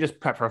 why don't we just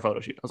prep for a photo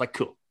shoot? I was like,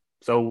 cool.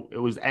 So it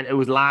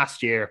was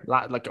last year,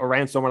 like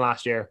around summer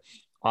last year.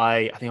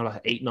 I think I was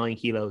 8-9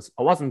 kilos.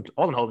 I wasn't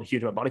holding a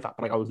huge amount of body fat,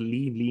 but like I was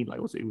lean. Like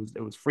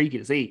it was freaky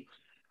to see.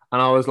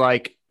 And I was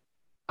like,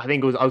 I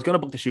was going to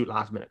book the shoot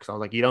last minute, because I was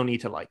like, you don't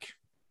need to like,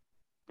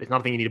 it's not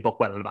a thing you need to book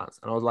well in advance.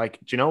 And I was like,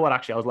 do you know what?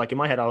 Actually, I was like, in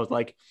my head, I was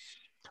like,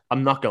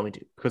 I'm not going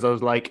to, because I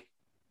was like,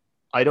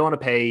 I don't want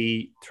to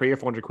pay 300 or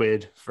 400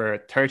 quid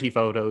for 30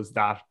 photos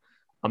that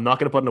I'm not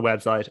going to put on the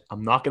website.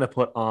 I'm not going to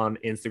put on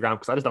Instagram,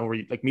 because I just don't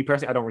really, like, me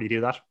personally, I don't really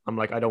do that. I'm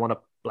like, I don't want to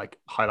like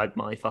highlight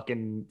my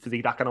fucking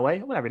physique that kind of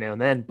way. Well, every now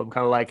and then, but I'm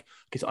kind of like,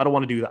 okay, so I don't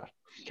want to do that.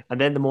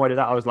 And then the more I did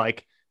that, I was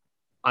like,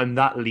 I'm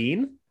that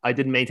lean. I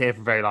didn't maintain it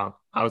for very long.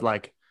 I was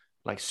like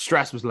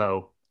stress was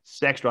low,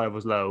 sex drive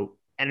was low,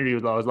 energy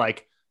was low. I was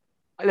like,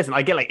 listen,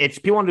 I get like, if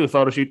people want to do a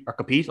photo shoot or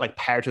compete, like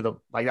power to them.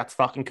 Like that's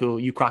fucking cool.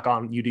 You crack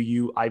on, you do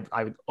you.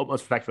 I would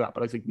utmost respect for that.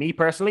 But I was like, me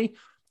personally,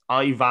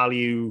 I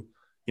value,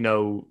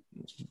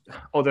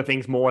 other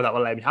things more that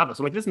will let me have it.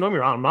 So like, listen, don't get me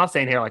wrong. I'm not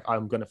saying here like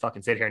I'm gonna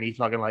fucking sit here and eat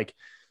fucking like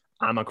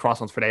I'm on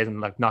croissants for days and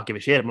like not give a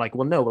shit. I'm like,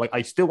 well, no, like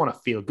I still want to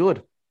feel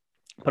good.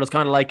 But it's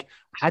kind of like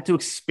I had to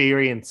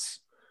experience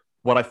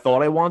what I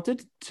thought I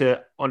wanted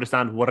to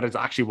understand what it is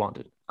I actually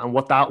wanted. And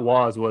what that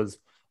was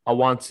I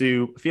want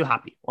to feel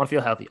happy. I want to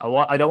feel healthy.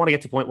 I don't want to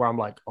get to the point where I'm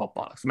like, oh,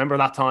 bollocks. Remember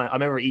that time? I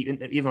remember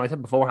even I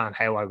said beforehand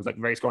how I was like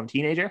a very scrawny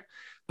teenager.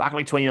 Back in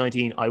like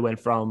 2019, I went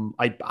from,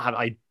 I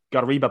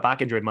got a really bad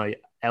back injury. My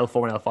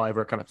L4 and L5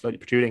 were kind of slightly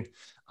protruding,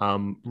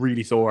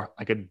 really sore.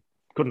 I couldn't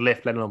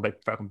lift, let alone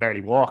fucking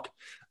barely walk.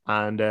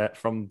 And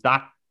from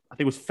that, I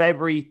think it was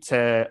February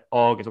to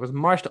August. It was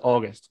March to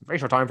August, very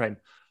short time frame.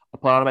 I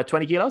put on about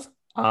 20 kilos.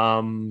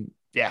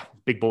 Yeah,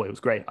 big boy. It was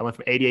great. I went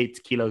from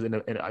 88 kilos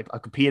I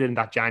competed in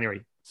that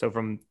January. So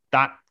from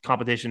that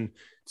competition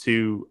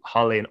to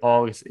holiday in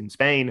August in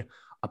Spain,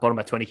 I put on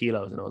about 20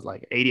 kilos, and it was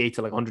like 88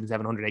 to like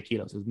 107, 108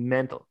 kilos. It was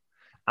mental.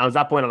 And I was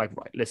at that point, I'm like,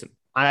 right, listen.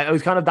 And I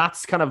was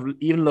that's kind of,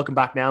 even looking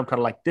back now, I'm kind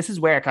of like, this is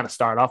where I kind of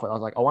started off with. I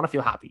was like, I want to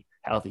feel happy,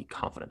 healthy,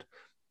 confident.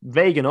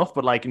 Vague enough,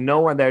 but like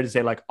nowhere there to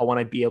say like, I want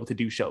to be able to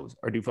do shows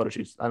or do photo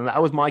shoots. And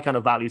that was my kind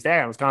of values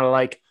there. I was kind of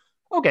like,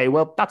 okay,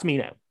 well, that's me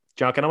now.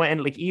 John, kind of went,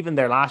 and like even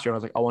there last year, I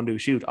was like, I want to do a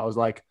shoot. I was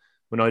like,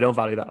 Well, no, I don't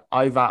value that.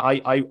 I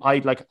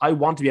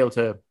want to be able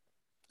to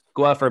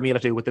go out for a meal or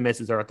two with the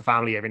missus or at the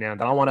family every now and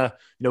then. I want to,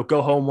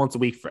 go home once a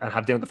week and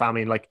have dinner with the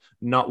family and like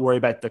not worry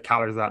about the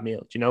calories of that meal.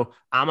 Do you know?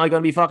 Am I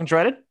going to be fucking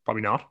shredded?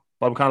 Probably not.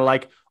 But I'm kind of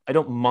like, I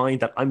don't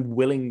mind that. I'm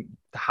willing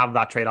to have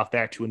that trade off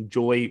there to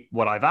enjoy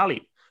what I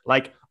value.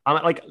 Like,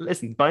 I'm like,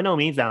 listen, by no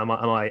means now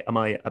am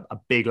I a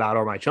big lad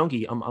or am I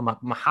chunky?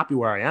 I'm happy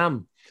where I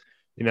am.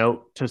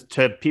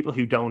 To people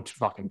who don't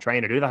fucking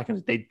train or do that,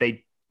 because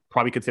they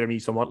probably consider me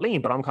somewhat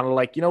lean, but I'm kind of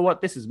like, you know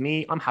what? This is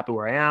me. I'm happy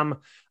where I am.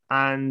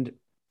 And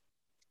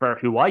for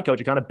who I coach,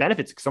 it kind of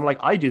benefits because I'm like,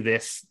 I do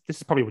this. This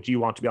is probably what you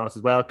want, to be honest,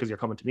 as well, because you're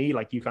coming to me.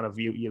 Like you kind of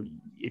you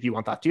if you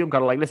want that too, I'm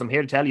kind of like, listen, I'm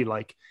here to tell you,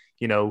 like,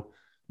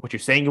 what you're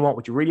saying you want,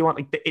 what you really want.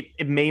 Like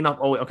it may not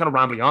always. I'm kind of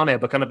rambling on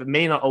it, but kind of it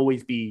may not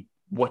always be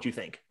what you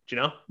think. Do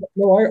you know?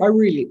 No, I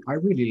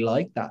really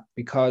like that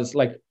because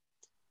like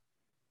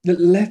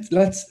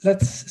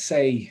let's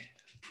say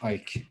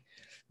like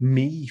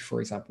me,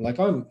 for example, like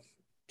I'm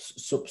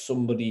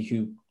somebody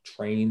who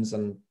trains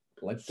and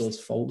like does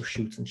photo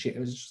shoots and shit. It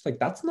was just like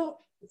that's not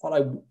what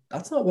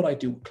I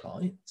do with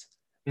clients.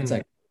 It's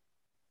like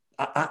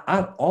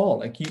at all,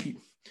 like you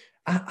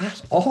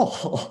at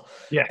all.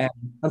 Yeah.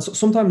 And so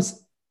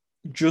sometimes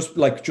just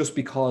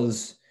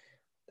because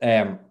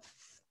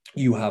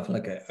you have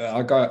like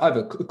I have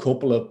a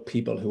couple of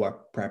people who are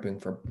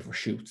prepping for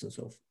shoots and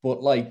stuff,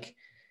 but like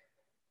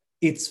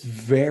it's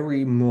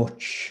very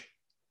much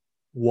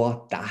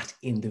what that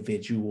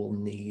individual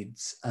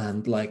needs.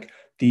 And like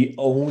the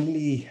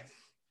only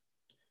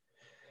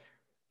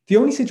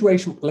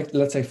situation, like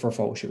let's say for a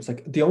photo shoot, it's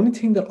like the only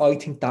thing that I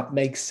think that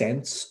makes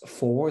sense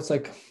for, it's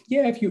like,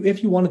 yeah, if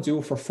you want to do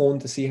it for fun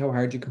to see how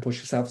hard you can push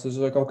yourself, so it's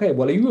like, okay,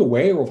 well, are you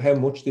aware of how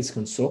much this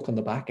can suck on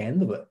the back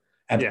end of it?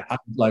 And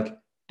like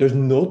there's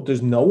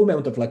no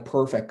amount of like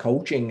perfect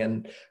coaching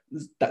and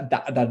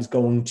that is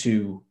going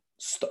to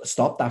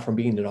stop that from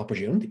being an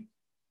opportunity.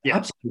 Yeah.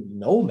 Absolutely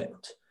no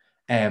amount.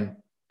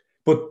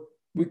 But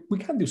we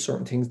can do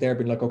certain things there,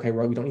 being like, okay,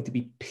 right, we don't need to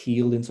be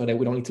peeled inside out.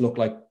 We don't need to look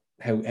like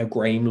how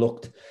Graham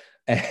looked.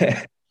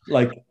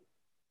 Like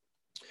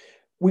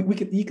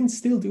you can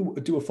still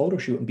do a photo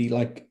shoot and be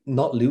like,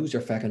 not lose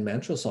your fucking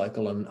menstrual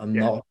cycle and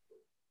not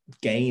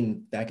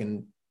gain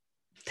fucking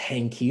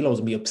 10 kilos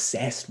and be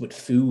obsessed with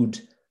food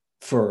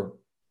for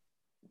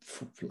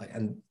like,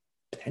 and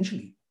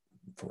potentially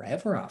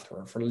forever after,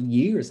 or for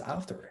years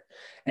after.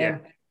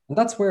 And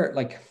that's where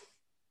like,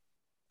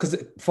 because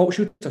photo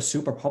shoots are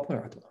super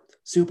popular at the moment.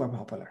 Super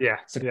popular. Yeah.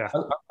 So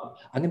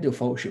I'm gonna do a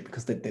photo shoot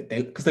because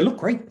they look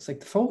great. It's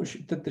like the photo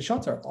shoot, the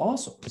shots are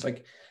awesome. It's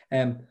like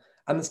and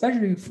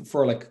especially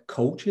for like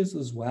coaches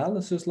as well.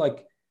 It's just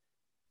like,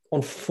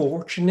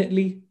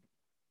 unfortunately,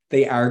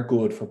 they are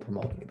good for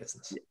promoting your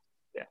business.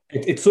 Yeah.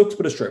 It sucks,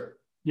 but it's true.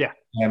 Yeah.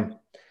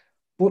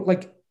 But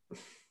like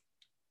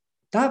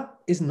that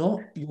is not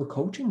your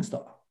coaching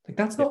style. Like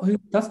that's not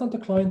the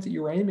clients that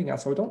you're aiming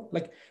at. So I don't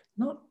like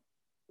not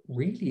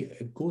really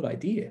a good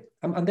idea.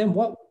 And then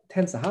what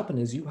tends to happen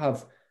is you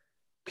have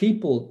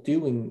people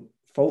doing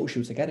photo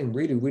shoots and getting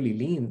really, really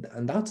lean,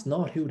 and that's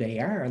not who they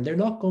are, and they're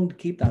not going to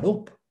keep that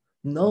up.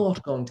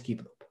 Not going to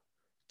keep it up.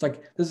 It's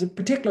like there's a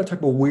particular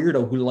type of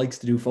weirdo who likes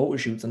to do photo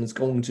shoots, and it's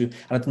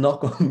not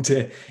going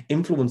to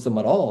influence them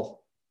at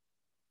all.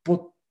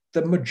 But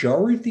the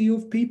majority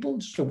of people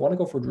just want to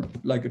go for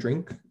like a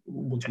drink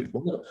once a week,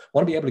 want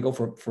to be able to go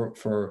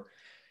for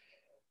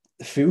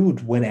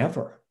food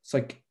whenever. It's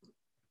like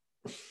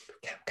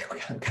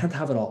can't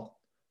have it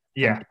all.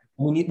 Yeah.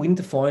 And we need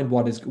to find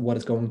what is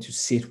going to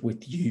sit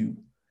with you.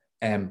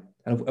 And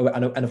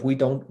if we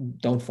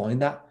don't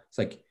find that, it's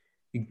like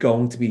you're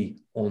going to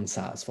be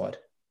unsatisfied.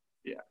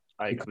 Yeah,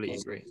 I completely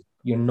agree.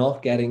 You're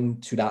not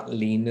getting to that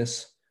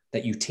leanness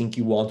that you think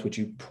you want, which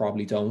you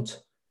probably don't.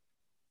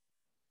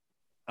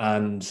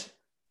 And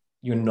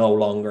you're no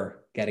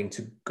longer getting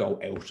to go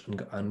out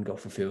and go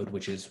for food,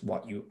 which is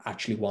what you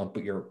actually want,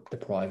 but you're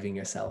depriving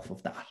yourself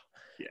of that.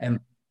 Yeah.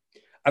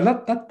 And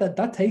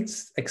that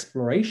takes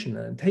exploration,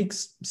 and it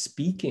takes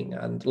speaking,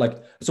 and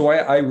like, so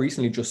I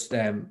recently just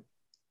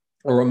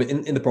or I'm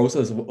in the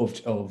process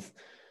of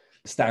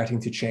starting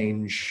to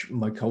change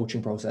my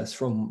coaching process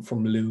from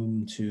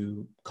Loom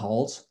to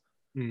calls,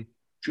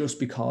 just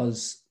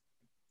because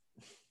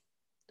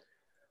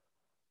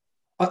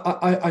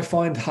I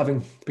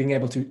find being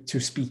able to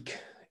speak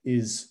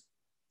is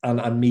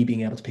and me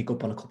being able to pick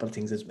up on a couple of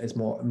things is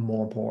more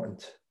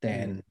important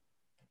than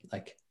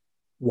like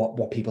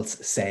what people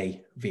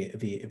say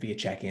via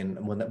check-in,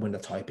 and when they're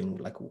typing.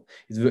 Like,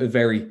 it's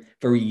very,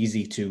 very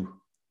easy to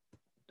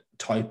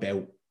type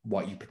out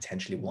what you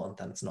potentially want,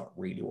 and it's not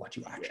really what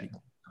you actually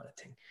want, kind of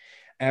thing.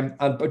 And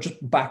but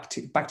just back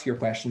to your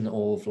question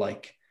of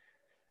like,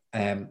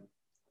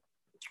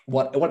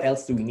 what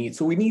else do we need?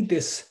 So we need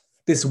this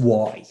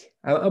why,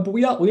 but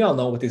we all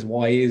know what this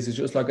why is. It's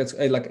just like, it's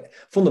like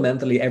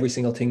fundamentally every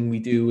single thing we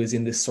do is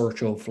in this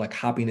search of like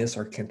happiness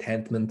or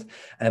contentment,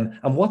 and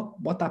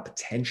what that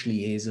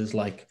potentially is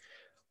like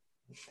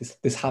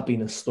this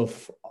happiness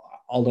stuff.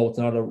 although it's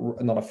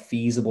not a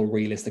feasible,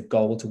 realistic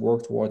goal to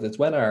work towards, it's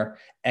when our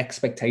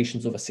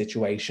expectations of a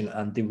situation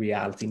and the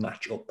reality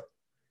match up.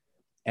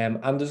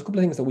 And there's a couple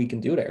of things that we can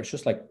do there. It's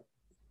just like,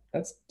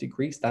 let's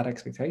decrease that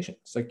expectation.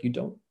 It's like, you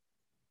don't.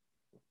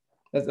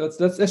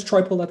 Let's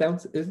try pull that down.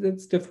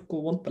 It's a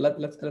difficult one, but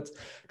let's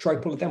try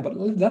pull it down. But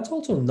let's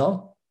also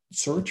not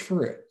search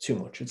for it too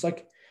much. It's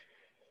like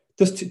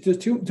there's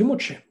too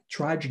much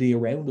tragedy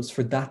around us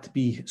for that to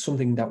be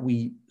something that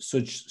we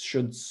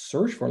should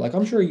search for. Like,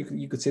 I'm sure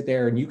you could sit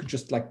there and you could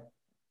just like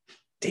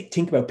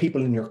think about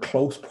people in your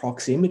close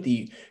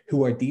proximity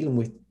who are dealing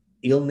with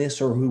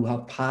illness or who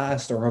have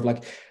passed or have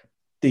like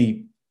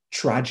the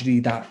tragedy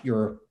that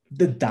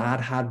the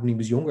dad had when he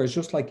was younger. It's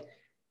just like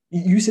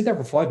you sit there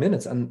for 5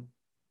 minutes and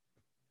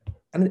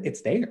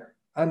it's there.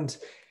 And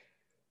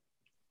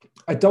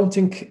I don't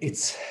think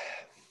it's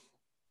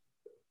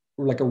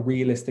like a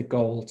realistic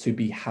goal to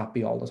be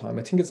happy all the time.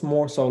 I think it's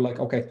more so like,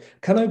 okay,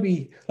 can I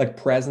be like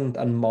present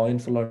and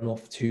mindful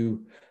enough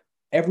to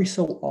every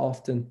so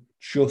often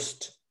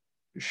just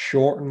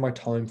shorten my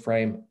time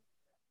frame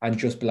and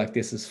just be like,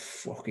 this is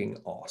fucking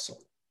awesome.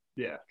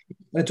 Yeah.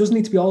 And it doesn't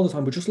need to be all the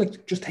time, but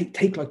just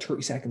take like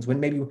 30 seconds when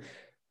maybe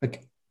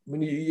like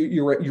when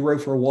you're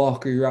out for a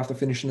walk or you're after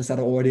finishing a set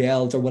of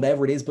RDLs or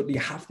whatever it is, but you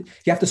have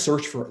to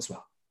search for it as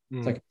well.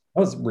 It's like, that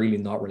was really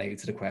not related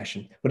to the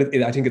question, but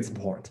I think it's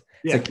important.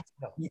 Yeah. It's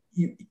like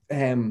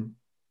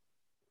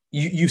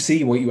you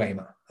see what you aim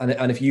at,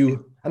 and if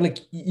you like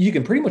you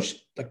can pretty much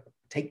like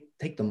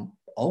take them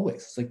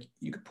always. It's like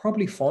you could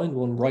probably find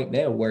one right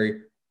now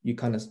where you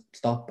kind of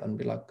stop and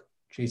be like,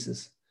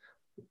 Jesus,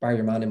 bar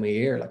your man in my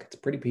ear, like it's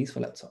pretty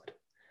peaceful outside.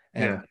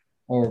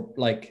 Or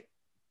like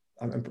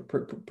I'm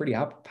pretty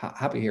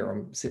happy here.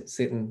 I'm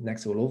sitting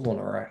next to a loved one,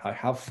 or I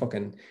have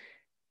fucking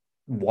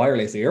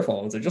wireless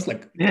earphones. They're just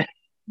like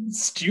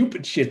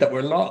stupid shit that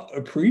we're not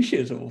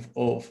appreciative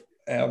of.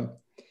 And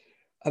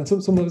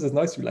sometimes it's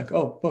nice to be like,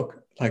 oh,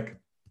 look, like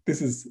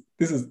this is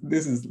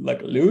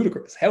like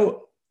ludicrous.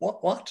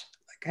 What?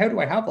 Like, how do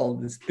I have all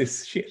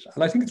this shit?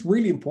 And I think it's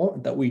really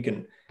important that we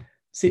can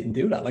sit and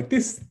do that. Like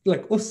this,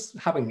 like us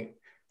having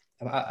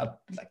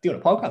like doing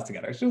a podcast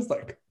together. It's just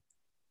like,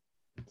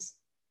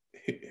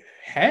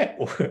 how?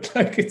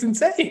 Like it's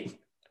insane.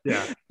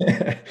 Yeah.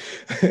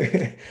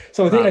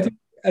 So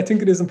I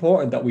think it is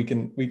important that we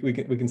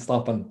can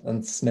stop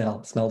and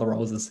smell the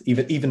roses,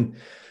 even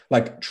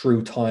like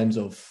through times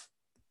of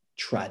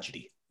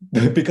tragedy,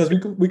 because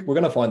we're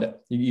gonna find it.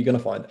 You're gonna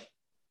find it.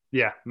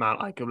 Yeah, man.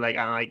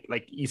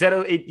 Like you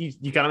said,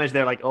 you kind of mentioned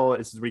there, like, oh,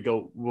 this is where we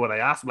go. What I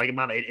asked, like,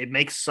 man, it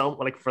makes so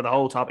like for the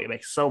whole topic, it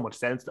makes so much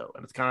sense though,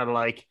 and it's kind of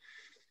like,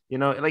 you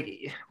know,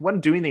 like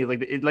when doing things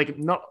like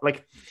not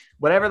like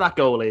whatever that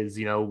goal is,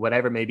 you know,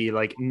 whatever maybe,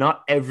 like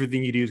not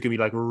everything you do is gonna be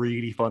like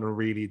really fun and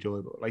really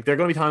enjoyable. Like there are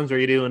gonna be times where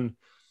you're doing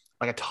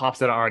like a top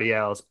set of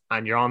RDLs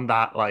and you're on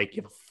that like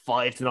you have a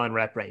 5 to 9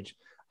 rep range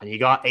and you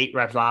got 8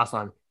 reps last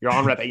time. You're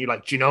on rep and you're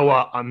like, do you know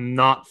what? I'm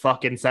not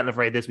fucking settling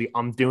for it this week.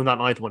 I'm doing that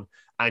 9th one,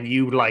 and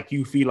you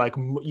feel like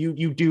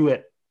you do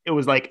it. It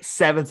was like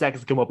 7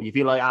 seconds to come up, and you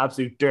feel like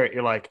absolute dirt.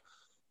 You're like,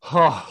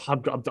 oh,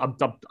 I'm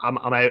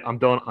out. I'm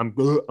done. I'm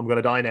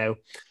gonna die now.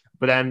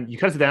 But then you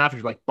kind of sit down after,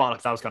 you're like,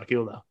 bollocks, that was kind of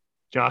cool though.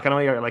 Do you know, kind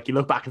of you're like, you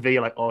look back and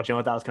video, like, oh, do you know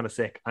what, that was kind of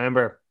sick. I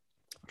remember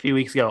a few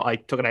weeks ago, I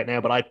took it out now,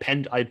 but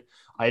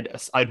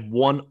I'd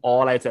won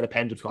all out set of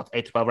pendulum squats,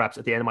 8 to 12 reps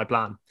at the end of my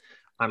plan.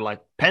 And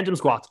like pendulum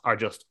squats are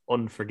just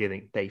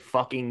unforgiving. They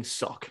fucking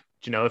suck.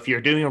 Do you know, if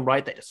you're doing them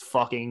right, they just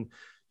fucking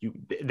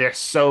they're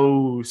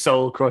so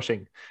soul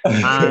crushing.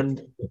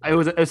 And I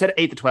was at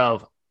 8 to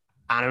 12.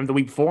 And the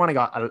week before, when I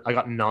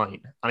got 9,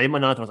 and I did my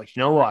 9th, I was like,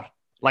 you know what?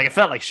 Like, it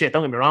felt like shit.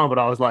 Don't get me wrong, but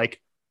I was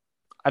like,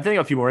 I think I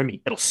have a few more in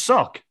me. It'll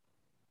suck,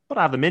 but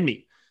I have them in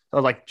me. So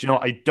I was like, do you know,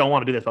 I don't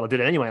want to do this, but I'll do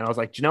it anyway. And I was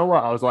like, do you know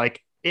what? I was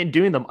like, in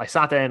doing them, I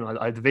sat down and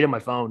I had the video on my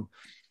phone,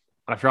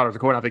 and I forgot I was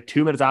recording. I was like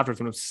 2 minutes afterwards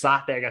when I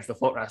sat there against the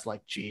footrest,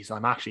 like, geez,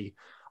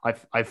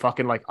 I've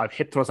fucking like I've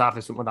hip thrust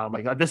after something like that.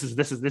 I'm like, this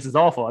is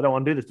awful. I don't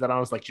want to do this. But then I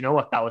was like, you know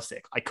what? That was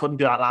sick. I couldn't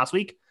do that last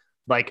week.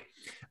 Like.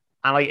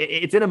 And like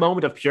it's in a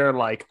moment of pure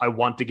like I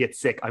want to get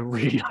sick. I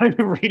really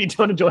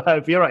don't enjoy how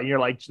I feel right. And you're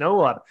like, you know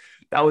what?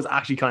 That was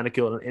actually kind of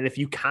cool. And if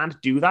you can't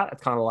do that,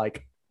 it's kind of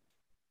like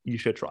you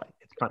should try.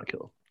 It's kind of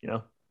cool, you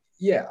know?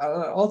 Yeah.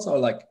 Also,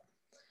 like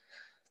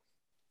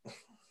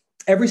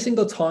every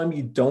single time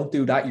you don't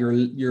do that,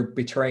 you're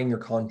betraying your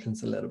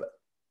conscience a little bit.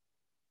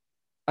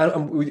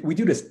 And we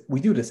do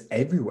this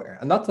everywhere.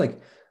 And that's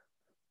like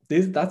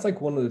that's like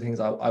one of the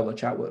things I will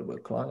chat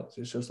with clients.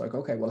 It's just like,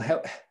 okay, well,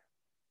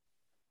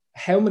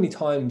 how many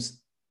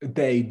times a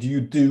day do you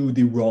do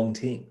the wrong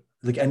thing?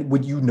 Like, and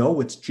when you know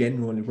it's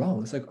genuinely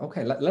wrong, it's like,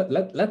 okay,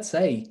 let's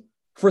say,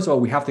 first of all,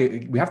 we have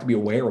to be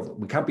aware of it.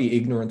 We can't be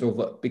ignorant of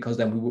it, because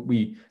then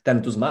then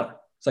it doesn't matter.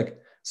 It's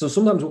like, so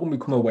sometimes when we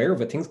become aware of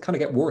it, things kind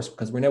of get worse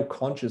because we're now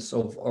conscious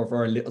of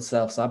our little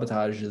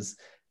self-sabotages,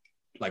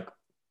 like,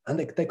 and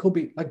they could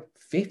be like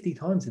 50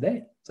 times a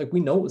day. It's like we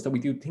notice that we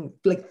do things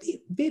like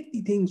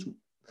 50 things.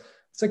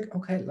 It's like,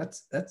 okay,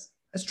 let's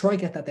try and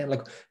get that down.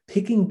 Like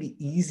picking the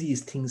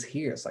easiest things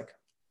here. It's like,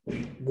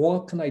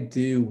 what can I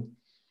do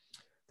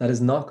that is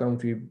not going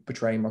to be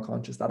betraying my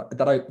conscience, that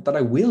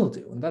I will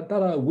do, and that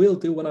I will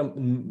do when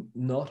I'm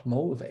not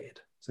motivated.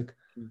 It's like,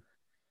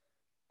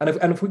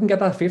 and if we can get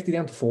that 50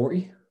 down to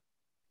 40,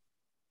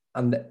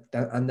 and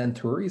then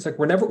 30, it's like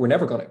you're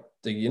never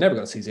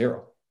gonna see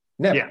zero.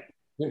 Never. Yeah.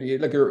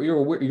 Like you're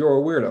a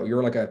weirdo.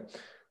 You're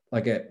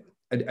like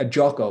a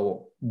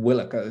Jocko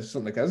Willock or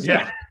something like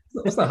that.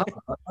 It's not happening.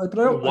 But I You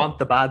don't want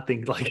the bad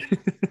things, like.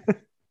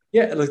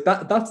 yeah, like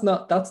that's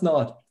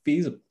not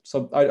feasible.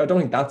 So I don't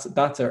think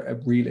that's a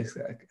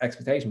realistic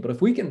expectation. But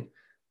if we can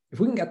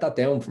get that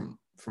down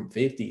from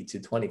 50 to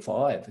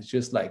 25, it's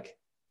just like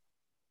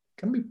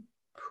can be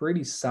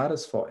pretty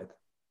satisfied.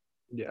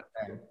 Yeah.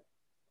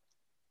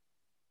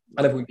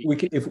 And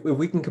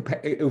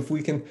if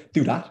we can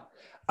do that,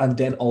 and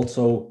then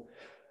also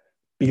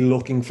be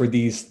looking for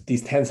these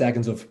 10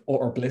 seconds of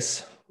utter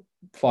bliss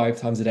 5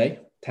 times a day,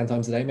 10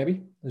 times a day,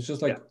 maybe. It's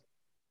just like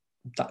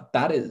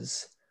that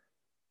is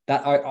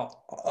that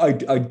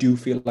I do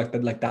feel like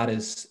that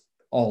is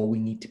all we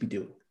need to be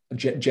doing.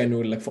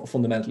 Genuinely, like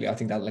fundamentally, I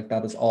think that like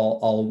that is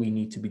all we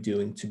need to be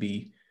doing to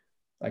be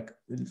like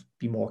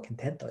be more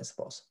content, I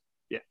suppose.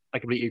 Yeah, I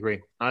completely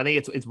agree. I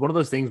think it's one of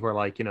those things where,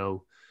 like,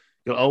 you'll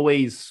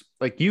always,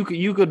 like, you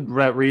could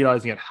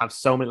realizing it have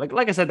so many,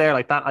 like I said there,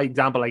 like that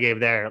example I gave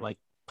there, like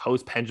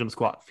post pendulum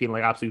squat, feeling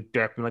like absolute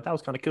dirt, and like that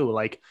was kind of cool.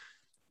 Like,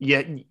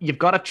 yeah, you've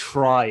got to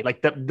try.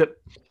 Like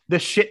the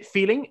shit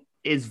feeling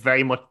is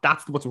very much,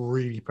 that's what's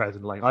really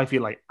present. Like, I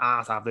feel like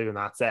ass after doing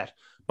that set,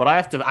 but I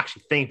have to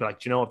actually think, like,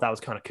 do you know if that was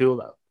kind of cool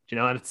though? Do you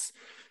know? And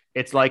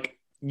it's like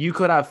you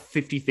could have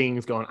 50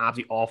 things going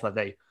absolutely awful that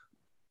day,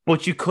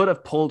 but you could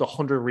have pulled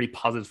 100 really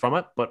positives from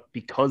it. But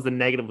because the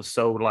negative was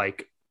so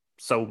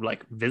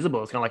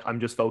visible, it's kind of like I'm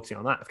just focusing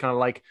on that. It's kind of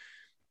like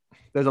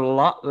there's a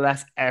lot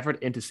less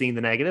effort into seeing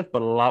the negative,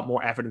 but a lot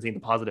more effort in seeing the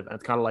positive. And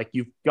it's kind of like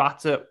you've got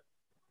to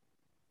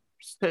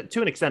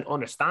an extent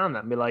understand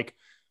that and be like,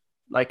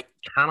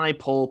 can I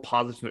pull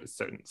positive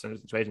certain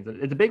situations?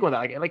 It's a big one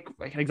that like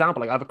an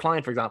example. Like I have a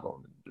client, for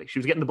example, like she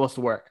was getting the bus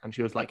to work, and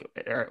she was like,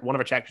 one of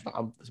her checks, like,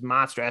 I'm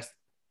mad stressed,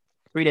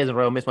 3 days in a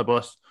row, missed my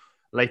bus,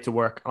 late to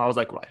work. And I was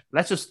like, right,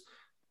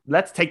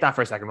 let's take that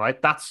for a second,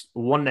 right? That's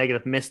one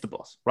negative, missed the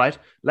bus, right?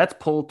 Let's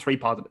pull 3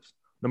 positives.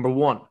 Number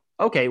 1,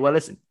 okay, well,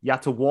 listen, you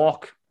had to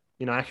walk,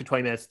 extra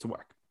 20 minutes to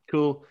work.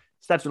 Cool.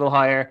 Steps a little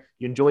higher.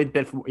 You enjoyed a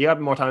bit. You had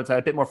more time outside,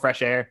 a bit more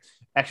fresh air,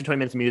 extra 20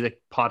 minutes of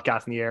music,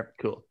 podcast in the air.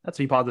 Cool. That's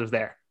 3 positives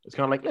there. It's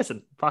kind of like,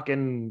 listen,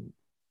 fucking,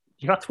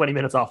 you got 20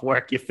 minutes off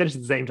work. You finished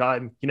at the same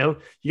time. You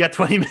got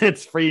 20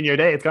 minutes free in your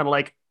day. It's kind of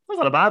like, that's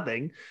not a bad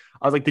thing.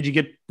 I was like, did you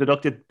get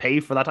deducted pay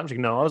for that time? She's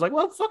like, no. I was like,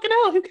 well, fucking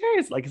hell, who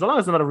cares? Like, as long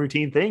as it's not a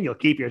routine thing, you'll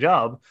keep your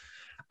job.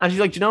 And she's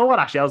like, do you know what?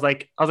 Actually, I was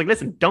like,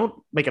 listen, don't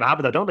make it a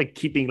habit though. Don't like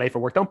keep being late for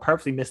work. Don't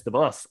purposely miss the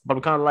bus. But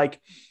I'm kind of like,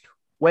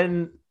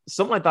 when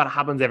something like that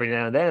happens every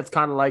now and then, it's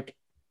kind of like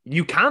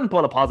you can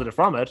pull a positive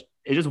from it.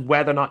 It's just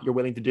whether or not you're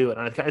willing to do it.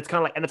 And it's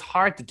kind of like, and it's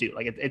hard to do.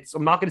 Like, it's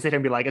I'm not going to sit here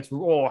and be like, it's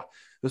raw.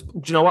 Do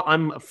you know what?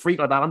 I'm a freak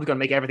like that. I'm just going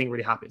to make everything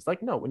really happy. It's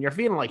like, no, when you're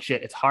feeling like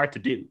shit, it's hard to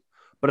do.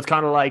 But it's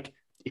kind of like,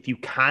 if you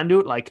can do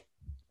it, like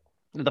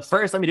the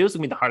first time you do it's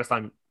going to be the hardest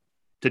time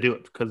to do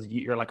it, because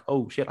you're like,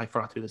 oh shit, I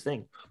forgot to do this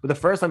thing. But the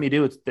first time you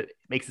do it, it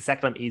makes the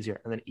second time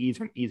easier, and then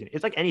easier and easier.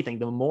 It's like anything.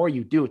 The more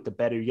you do it, the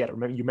better you get. You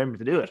remember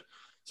to do it.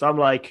 So I'm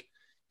like,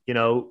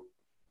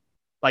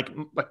 like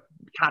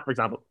Cat, for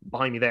example,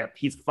 behind me there,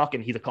 he's a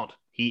cunt.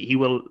 He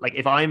will, like,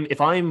 if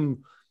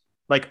I'm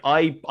like,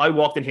 I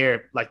walked in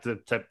here like to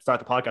start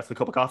the podcast with a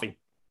cup of coffee,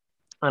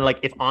 and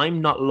like if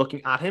I'm not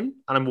looking at him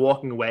and I'm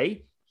walking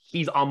away,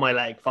 he's on my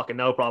leg, fucking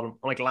no problem.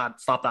 I'm like, lad,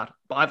 stop that.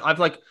 But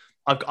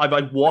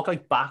I've walked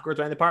like backwards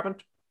around the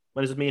apartment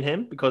when it's just me and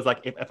him, because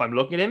like if I'm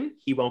looking at him,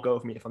 he won't go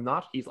with me. If I'm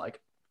not, he's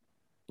like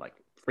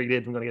free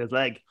bid, I'm gonna get his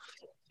leg.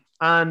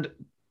 And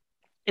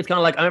it's kind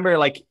of like, I remember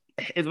like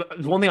it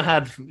was one thing I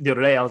had the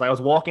other day. I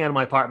was walking out of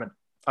my apartment.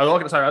 I was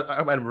walking out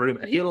of my room,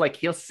 and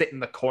he'll sit in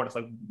the corner. It's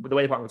like the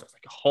way the apartment was,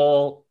 like a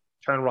hall,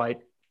 turn right,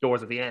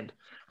 doors at the end.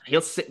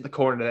 He'll sit in the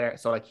corner there,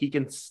 so like he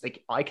can,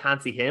 like, I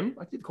can't see him.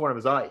 I see the corner of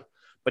his eye,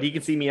 but he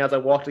can see me as I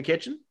walk to the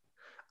kitchen.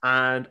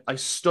 And I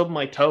stubbed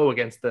my toe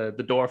against the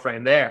door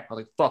frame there. I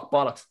was like, fuck,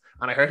 bollocks.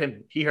 And I heard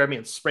him. He heard me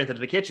and sprinted to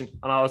the kitchen.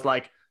 And I was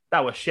like,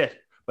 that was shit.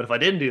 But if I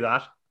didn't do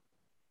that,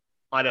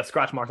 I'd have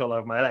scratch marks all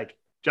over my leg.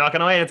 Jock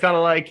and I, it's kind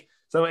of like,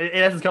 so in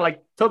essence, kind of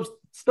like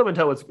stubbing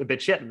toe is a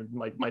bit shit, and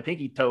my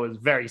pinky toe is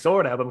very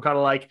sore now. But I'm kind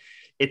of like,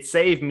 it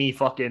saved me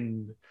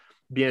fucking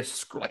being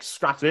like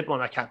scratched,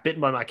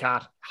 bitten by my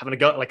cat, having to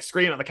go like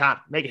screaming at the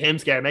cat, making him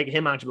scared, making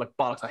him anxious, like,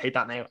 bollocks, I hate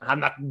that now. And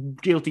having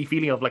that guilty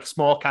feeling of like,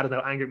 small cat is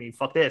now angry at me,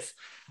 fuck this.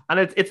 And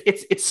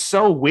it's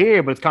so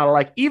weird, but it's kind of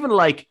like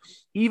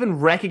even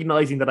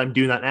recognizing that I'm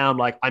doing that now, I'm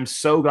like, I'm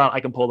so glad I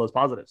can pull those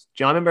positives.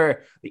 Do you know, I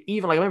remember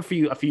a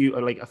few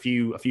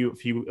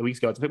weeks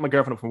ago, I picked my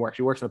girlfriend up from work.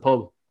 She works in a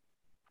pub,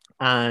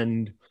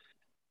 and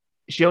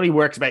she only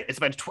works it's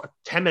about a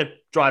 10-minute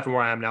drive from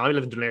where I am now. I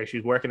live in Dunleary. She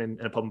was working in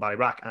a pub in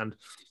Ballybrack, and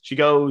she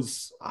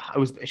goes,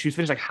 she was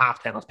finished like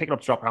 10:30. I was picking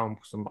up to drop her home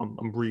because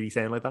I'm really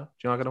saying like that.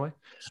 Do you know what I'm way?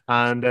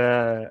 And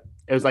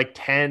it was like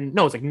 10.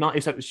 No, it was like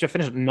 9. She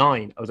finished at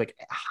 9. I was like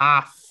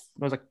it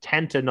was like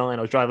 10 to 9.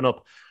 I was driving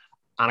up,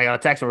 and I got a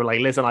text and we're like,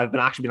 listen, I've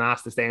actually been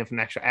asked to stay in for an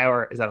extra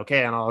hour. Is that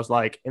okay? And I was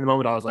like, in the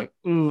moment, I was like,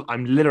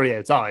 I'm literally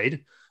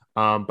outside.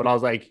 But I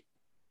was like,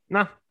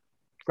 nah,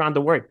 grand,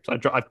 don't worry. So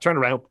I turned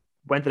around,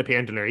 went to the pier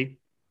in Dunleary,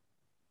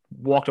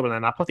 walked up and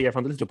then I put the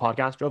earphones, listened to a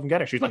podcast, drove and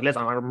get her. She's like,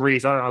 listen, I'm really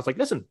sorry. And I was like,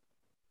 listen,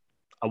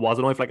 I was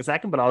annoyed for like a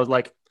second, but I was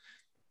like,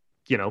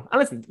 and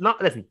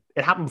listen,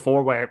 it happened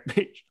before where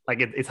like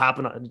it's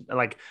happened.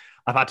 Like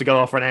I've had to go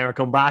off for an hour and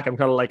come back. I'm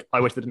kind of like,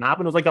 I wish it didn't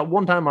happen. It was like that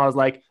one time I was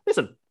like,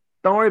 listen,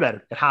 don't worry about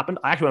it. It happened.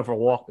 I actually went for a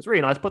walk. It's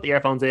really nice. Put the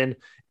earphones in.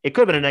 It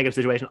could have been a negative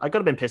situation. I could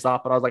have been pissed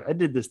off, but I was like, I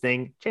did this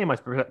thing, changed my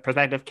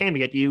perspective, came to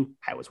get you.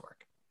 How was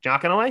work? Do you know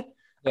kind of way?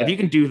 Yeah. If you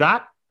can do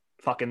that,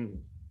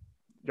 fucking,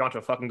 you're onto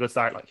a fucking good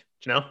start. Like,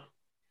 do you know?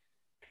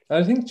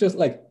 I think just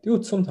like do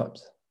it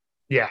sometimes.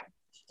 Yeah.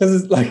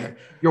 Because it's like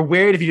you're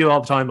weird if you do it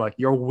all the time. Like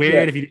you're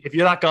weird if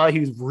you're that guy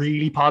who's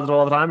really positive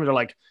all the time, and you're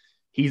like,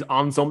 he's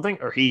on something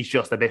or he's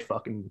just a bit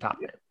fucking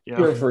tapped in. You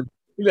know?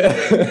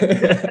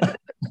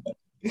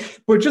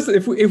 But just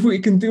if we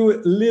can do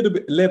it a little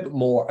bit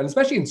more, and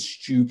especially in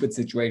stupid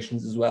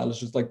situations as well, it's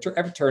just like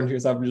every turn to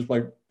yourself and just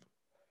like,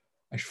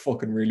 I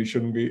fucking really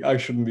shouldn't be. I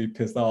shouldn't be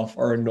pissed off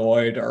or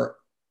annoyed or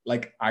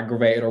like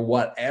aggravated or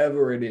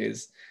whatever it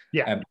is.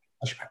 Yeah.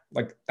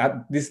 Like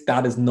that.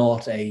 That is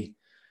not a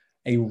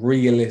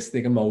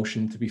realistic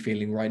emotion to be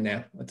feeling right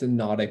now. It's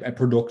not a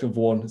productive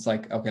one. It's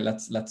like, okay,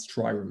 let's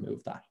try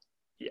remove that.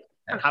 Yeah.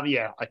 And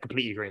I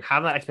completely agree.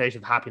 Having that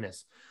expectation of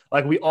happiness.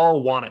 Like we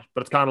all want it,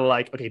 but it's kind of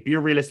like, okay, be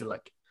realistic.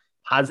 Like,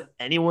 has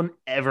anyone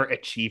ever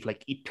achieved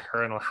like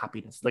eternal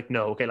happiness? Like,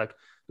 no. Okay, like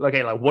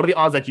what are the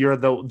odds that you're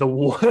the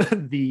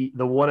one the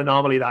one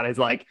anomaly that is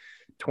like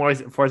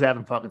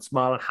 24/7 fucking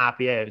smiling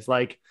happy? It's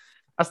like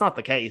that's not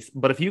the case.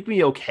 But if you can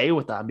be okay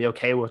with that and be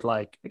okay with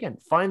like, again,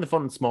 find the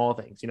fun in small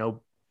things,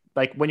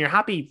 like when you're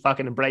happy,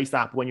 fucking embrace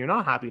that. But when you're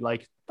not happy,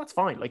 like that's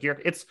fine. Like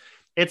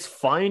it's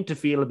fine to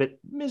feel a bit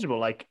miserable.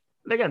 Like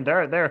again,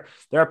 there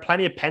are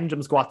plenty of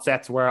pendulum squat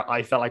sets where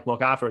I felt like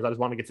muck afterwards. I just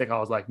wanted to get sick. I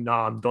was like, no,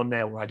 I'm done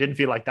now. Where I didn't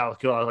feel like that was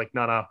cool. I was like,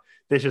 no,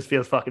 this just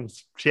feels fucking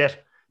shit.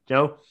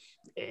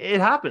 It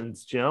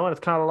happens. And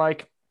it's kind of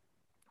like,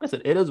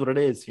 listen, it is what it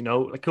is.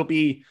 It could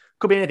be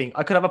anything.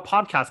 I could have a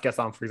podcast guest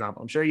on, for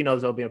example. I'm sure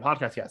there'll be a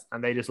podcast guest,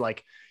 and they just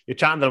like you're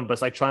chatting to them, but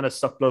it's like trying to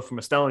suck blood from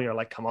a stone. And you're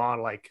like, come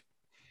on, like.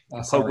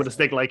 Poke with a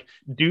stick, like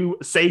do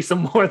say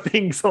some more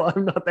things so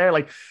I'm not there.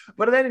 Like,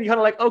 but then you kind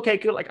of like, okay,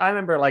 cool. Like I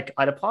remember like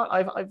I've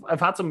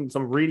had some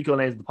really cool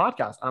names in the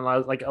podcast, and I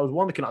was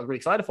one that I was really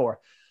excited for.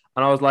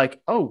 And I was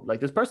like, oh, like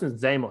this person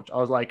isn't saying much. I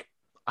was like,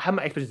 I have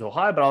my expectations so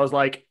high, but I was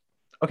like,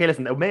 okay,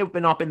 listen, it may have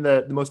not been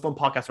the most fun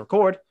podcast to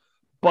record,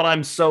 but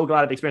I'm so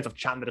glad of the experience of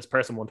chatting to this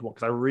person one-to-one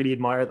because I really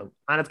admire them.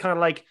 And it's kind of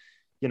like,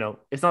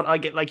 it's not, I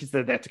get like you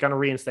said there to kind of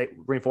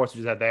reinforce what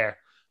you said there.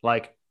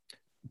 Like,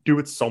 do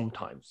it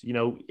sometimes,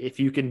 if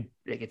you can,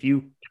 like, if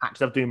you catch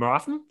yourself doing more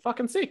often,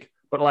 fucking sick.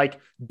 But like,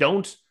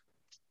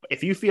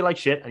 if you feel like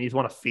shit and you just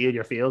want to feel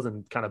your feels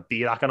and kind of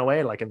be that kind of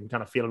way, like, and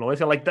kind of feel annoyed,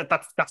 so like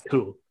that's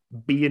cool.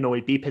 Be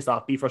annoyed, be pissed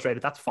off, be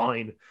frustrated. That's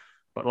fine.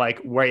 But like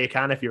where you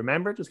can, if you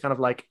remember, just kind of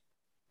like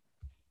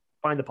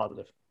find the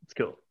positive. It's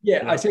cool.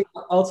 Yeah. I think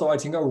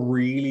a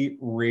really,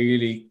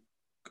 really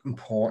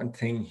important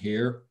thing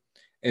here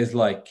is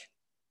like,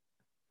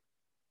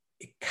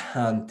 it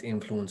can't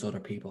influence other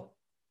people.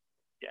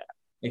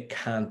 It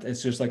can't.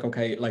 It's just like,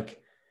 okay, like,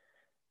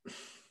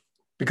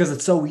 because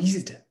it's so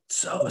easy to,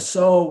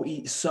 so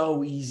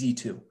easy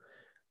to,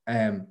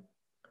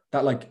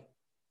 that like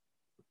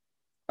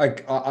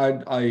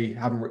I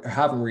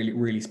haven't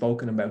really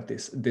spoken about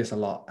this a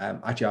lot.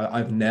 Actually,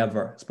 I've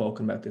never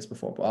spoken about this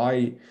before, but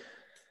I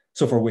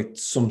suffer with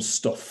some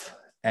stuff,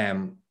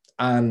 and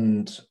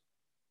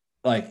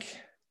like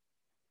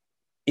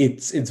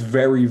it's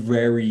very,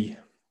 very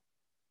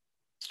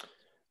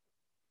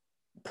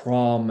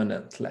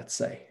prominent, let's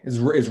say. It's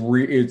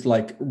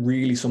like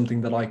really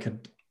something that I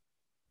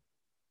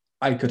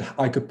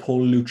could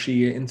pull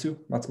Lucia into.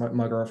 That's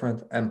my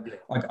girlfriend.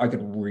 I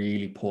could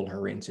really pull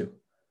her into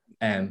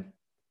and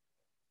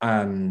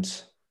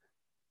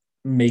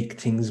make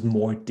things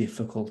more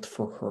difficult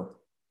for her.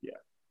 Yeah.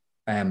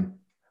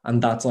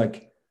 And that's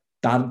like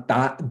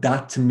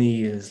that to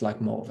me is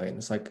like motivating.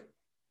 It's like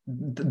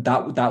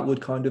that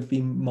would kind of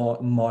be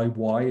my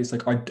why. It's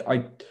like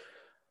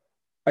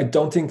I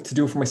don't think to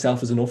do it for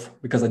myself is enough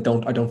because I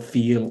don't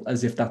feel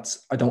as if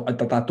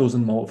that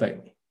doesn't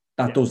motivate me.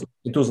 It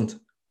doesn't. I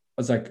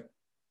was like,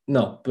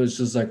 no, but it's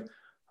just like,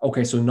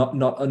 okay, so not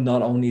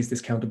only is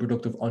this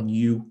counterproductive on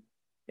you,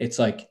 it's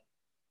like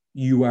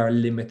you are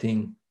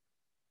limiting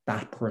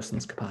that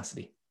person's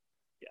capacity.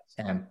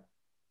 Yes.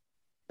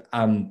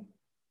 And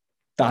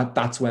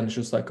that's when it's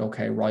just like,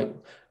 okay, right,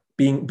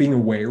 being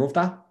aware of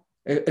that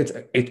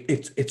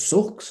It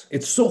sucks.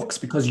 It sucks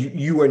because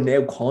you are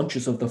now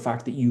conscious of the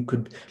fact that you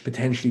could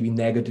potentially be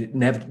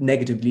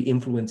negatively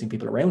influencing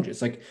people around you.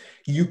 It's like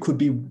you could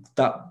be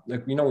that,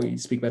 like, when you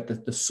speak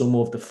about the sum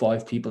of the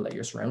five people that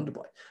you're surrounded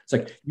by. It's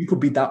like you could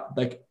be that,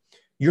 like,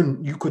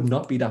 you could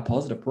not be that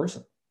positive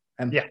person.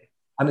 Yeah,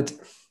 And it's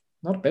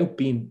not about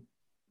being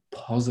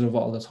positive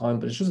all the time,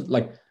 but it's just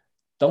like,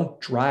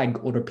 don't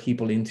drag other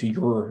people into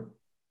your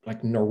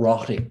like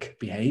neurotic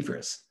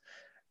behaviors.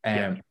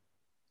 yeah. Um,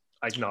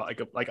 I know. I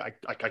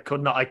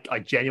could not. I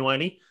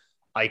genuinely,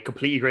 I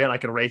completely agree, and I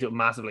can rate it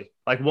massively.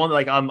 Like one,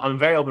 like I'm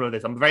very open with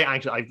this. I'm very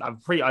anxious.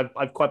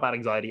 I've quite bad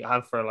anxiety. I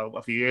have for like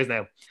a few years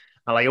now,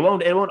 and like it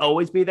won't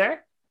always be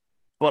there.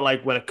 But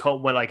like when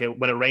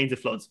it rains, it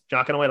floods.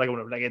 Jacking away, like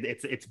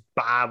it's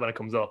bad when it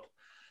comes up.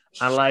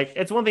 And like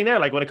it's one thing there.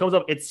 Like when it comes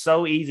up, it's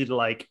so easy to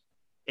like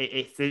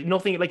it's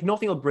nothing, like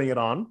nothing will bring it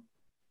on.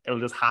 It'll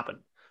just happen.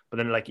 But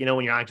then, like,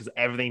 when you're anxious,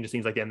 everything just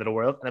seems like the end of the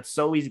world. And it's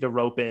so easy to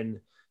rope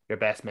in your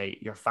best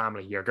mate, your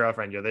family, your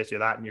girlfriend, you're this, you're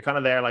that. And you're kind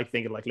of there, like,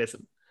 thinking, like,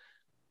 listen,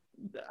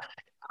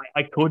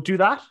 I could do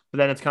that. But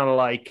then it's kind of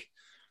like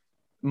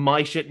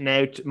my shit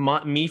now,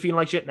 me feeling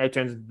like shit now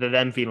turns to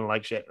them feeling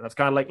like shit. And it's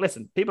kind of like,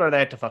 listen, people are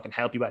there to fucking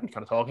help you out and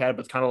kind of talk about it.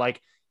 But it's kind of like,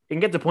 it can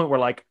get to the point where,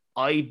 like,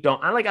 I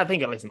don't, and like, I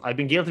think, listen, I've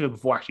been guilty of it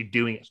before actually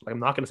doing it. Like, I'm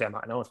not going to say I'm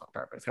not, I know it's not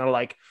perfect. It's kind of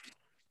like,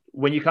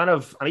 when you kind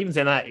of, and even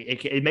saying that,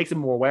 it makes it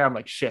more aware. I'm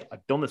like, shit,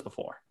 I've done this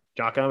before.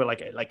 Jack, kind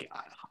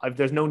of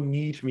there's no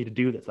need for me to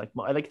do this. Like,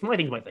 my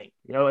thing's my thing.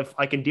 If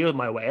I can deal with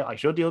my way, I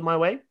should deal with my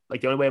way.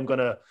 Like, the only way I'm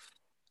gonna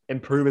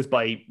improve is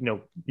by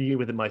dealing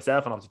with it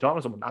myself, and obviously talking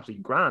to someone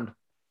absolutely grand.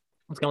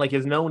 It's kind of like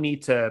there's no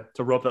need to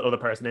rub that other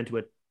person into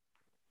it.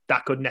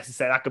 That could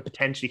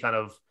potentially kind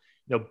of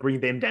bring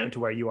them down to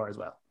where you are as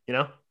well.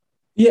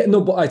 Yeah,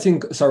 no, but I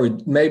think, sorry,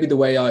 maybe the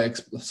way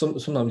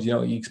sometimes, you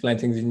explain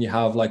things and you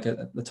have like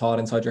a thought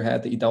inside your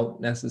head that you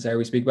don't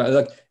necessarily speak about.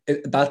 Like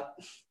that,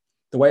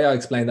 the way I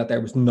explained that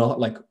there was not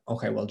like,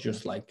 okay, well,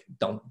 just like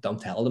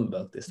don't tell them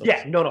about this stuff.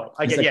 Yeah, no,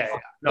 I It's get, like, yeah, yeah.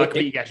 No, I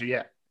completely get you.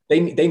 Yeah, they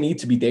need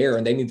to be there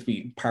and they need to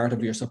be part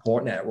of your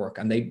support network,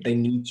 and they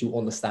need to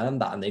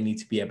understand that, and they need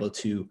to be able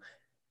to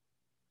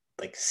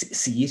like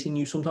see it in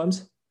you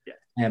sometimes.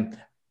 yeah,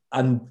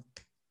 And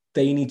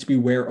they need to be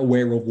aware of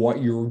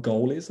what your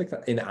goal is, like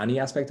that in any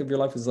aspect of your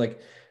life. Is like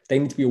they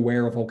need to be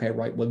aware of, okay,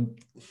 right, well,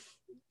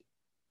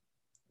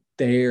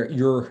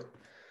 you're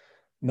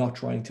not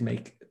trying to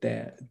make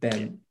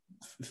them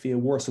feel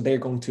worse, so they're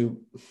going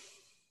to,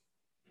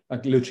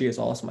 like, Lucia is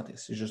awesome at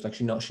this. It's just like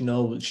she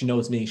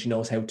knows me, she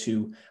knows how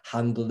to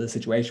handle the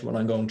situation when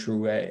I'm going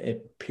through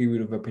a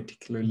period of a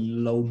particularly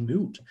low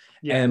mood.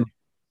 yeah,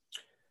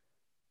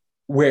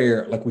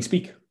 Where like we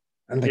speak,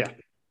 and like yeah,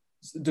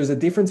 there's a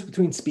difference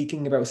between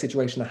speaking about a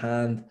situation at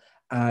hand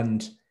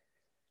and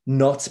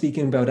not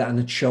speaking about it and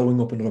it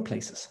showing up in other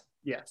places.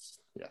 yes,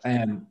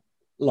 yes,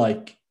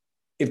 Like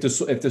if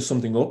there's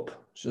something up,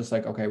 it's just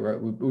like, okay,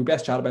 we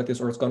best chat about this,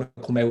 or it's going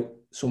to come out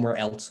somewhere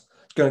else.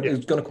 yeah,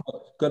 It's going to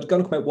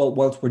come out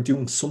whilst we're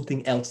doing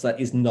something else that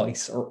is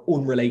nice or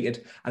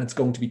unrelated, and it's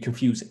going to be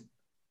confusing.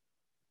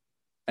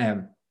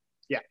 Um,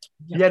 yeah.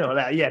 yeah, Yeah,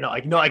 no, yeah,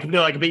 no, I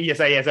completely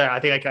say yes. I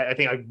think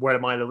I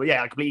worded mine a little.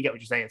 Yeah, I completely get what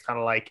you're saying. It's kind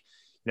of like,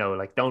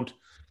 like don't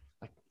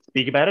like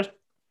speak about it,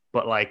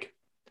 but like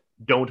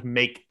don't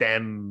make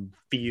them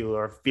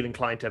feel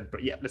inclined to.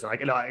 But yeah, listen,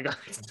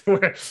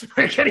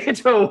 we're getting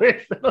into a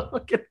weird.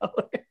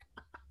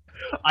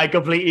 I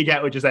completely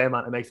get what you're saying,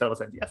 man. It makes total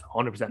sense. Yes,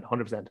 100%,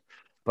 100%.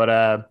 But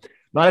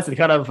no, listen,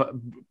 kind of.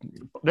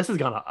 This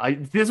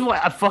is why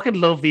I fucking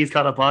love these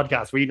kind of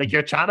podcasts where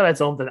you're chatting about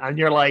something and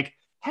you're like,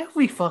 how have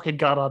we fucking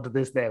got onto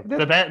this now? They're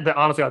the best.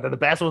 Honestly, they're the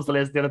best ones to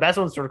listen. They're the best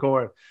ones to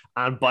record,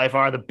 and by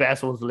far the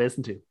best ones to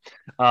listen to.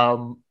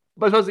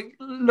 But I suppose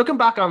looking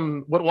back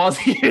on what was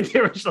the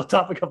original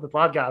topic of the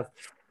podcast,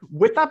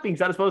 with that being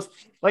said, I suppose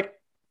like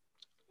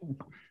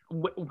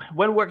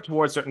when working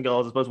towards certain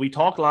goals, I suppose we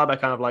talked a lot about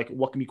kind of like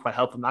what can be quite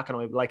helpful in that kind of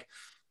way. But like,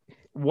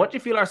 what do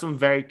you feel are some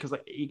very, because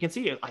like you can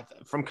see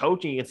from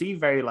coaching, you can see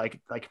very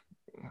like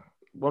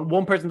when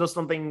one person does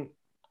something,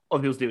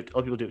 other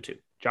people do it too.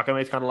 Jack and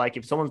it's kind of like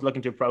if someone's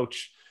looking to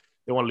approach,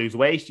 they want to lose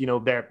weight,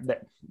 they're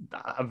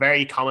a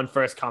very common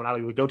first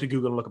commonality would go to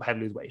Google and look up how to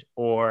lose weight,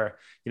 or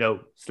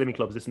slimming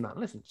clubs, this and that.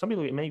 Listen, some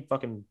people, it may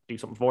fucking do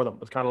something for them.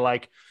 It's kind of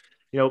like,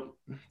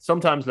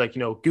 sometimes like,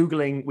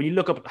 Googling, when you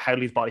look up how to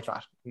lose body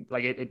fat,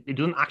 like it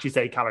doesn't actually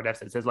say calorie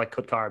deficit. It says like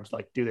cut carbs,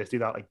 like do this, do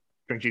that, like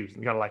drink juice.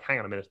 And you're kind of like, hang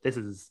on a minute, this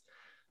is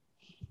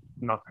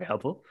not very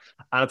helpful.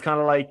 And it's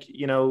kind of like,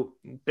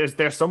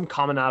 there's some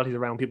commonalities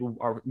around people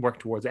are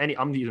working towards any,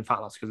 I'm using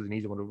fat loss because it's an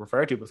easy one to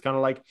refer to, but it's kind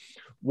of like,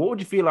 what would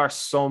you feel are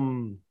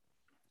some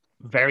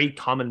very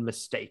common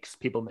mistakes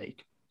people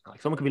make?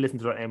 Like someone could be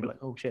listening to it and be like,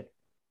 oh shit,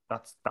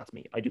 that's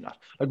me, I do that.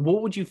 Like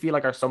what would you feel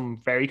like are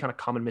some very kind of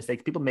common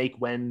mistakes people make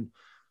when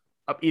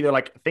either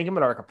like thinking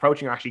about or like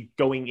approaching or actually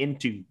going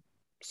into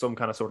some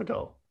kind of sort of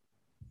goal?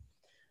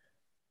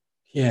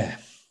 yeah.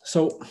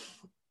 So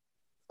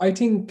I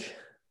think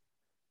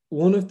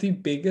one of the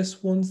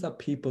biggest ones that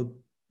people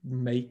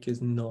make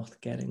is not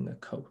getting a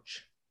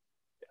coach.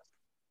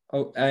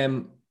 Oh,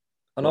 and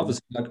Well,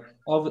 obviously, like,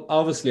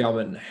 obviously, I'm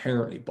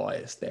inherently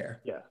biased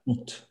there, yeah.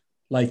 but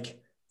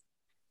like,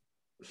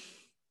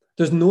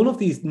 there's none of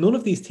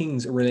these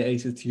things are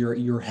related to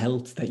your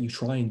health that you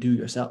try and do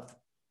yourself.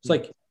 It's Mm.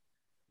 like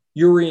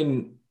you're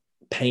in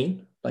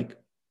pain, like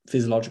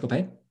physiological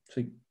pain.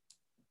 So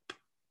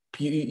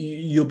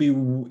you'll be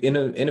in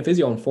a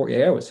physio in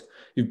 48 hours.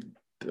 You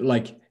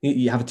like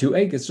you have a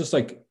toothache. It's just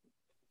like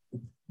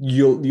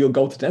you'll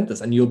go to the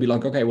dentist and you'll be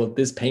like, okay, well,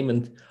 this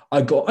payment,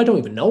 I don't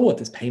even know what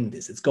this payment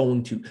is. It's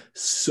going to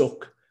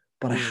suck,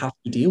 but I Mm. have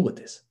to deal with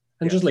this.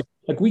 And Yeah. just like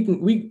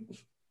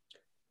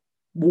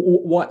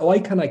why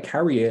can I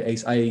carry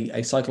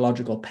a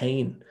psychological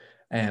pain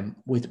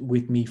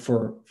with me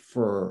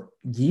for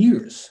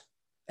years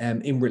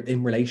in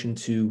relation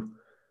to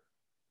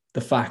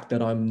the fact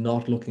that I'm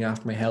not looking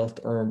after my health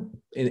or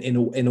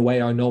in a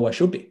way I know I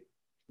should be.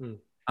 Mm.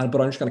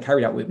 But I'm just going to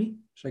carry that with me.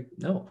 It's like,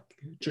 no,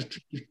 just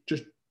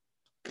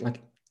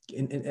like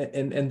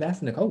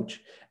invest in a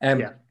coach.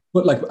 Yeah.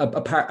 But like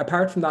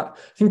apart from that,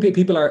 I think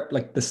people are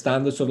like the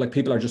standards of like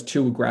people are just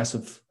too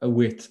aggressive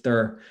with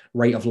their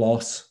rate of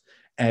loss,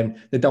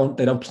 and they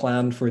don't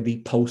plan for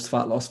the post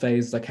fat loss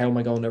phase. Like, how am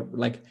I going to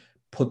like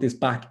put this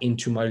back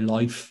into my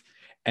life?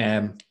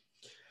 Um,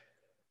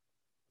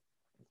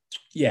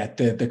 yeah,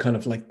 the kind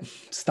of like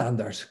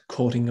standard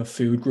cutting of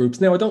food groups.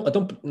 Now, I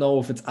don't know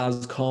if it's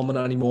as common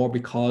anymore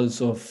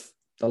because of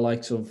the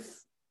likes of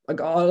like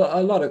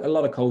a lot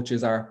of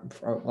coaches are,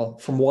 well,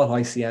 from what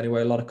I see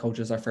anyway, a lot of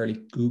coaches are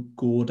fairly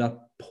good at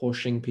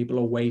pushing people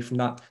away from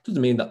that.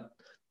 Doesn't mean that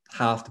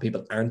half the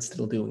people aren't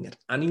still doing it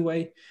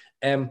anyway.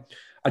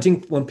 I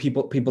think when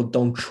people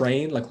don't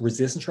train, like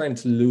resistance training,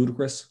 it's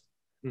ludicrous.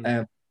 Mm.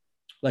 Um,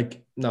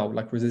 like no,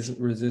 like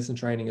resistance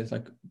training is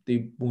like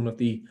the one of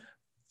the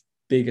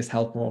biggest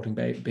health promoting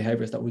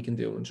behaviors that we can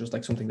do, and just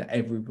like something that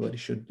everybody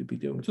should be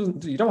doing. It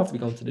doesn't, you don't have to be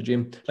going to the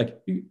gym.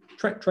 Like, you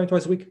train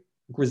twice a week,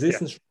 Yeah.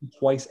 resistance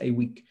twice a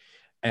week.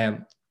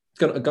 It's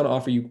gonna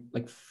offer you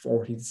like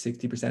 40 to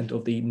 60%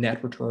 of the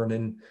net return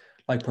in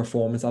like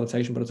performance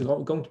adaptation, but it's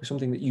going to be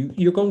something that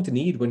you're going to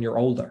need when you're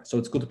older. So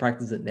it's good to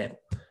practice it now.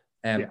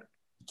 Yeah. Um,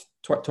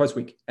 twice a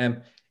week.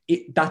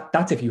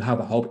 That's if you have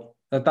a hobby.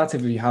 That's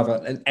if you have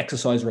an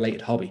exercise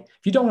related hobby.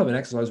 If you don't have an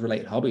exercise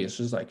related hobby, it's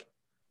just like,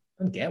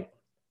 I don't get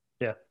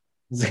Yeah.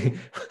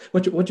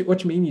 what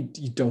you mean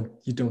you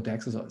don't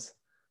exercise?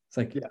 It's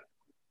like Yeah.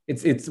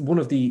 it's one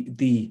of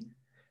the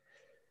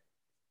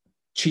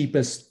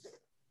cheapest,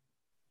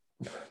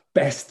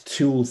 best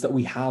tools that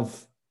we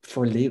have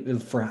for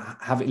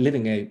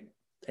living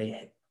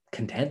a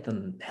content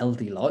and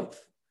healthy life.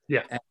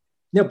 Yeah. Uh,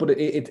 yeah, but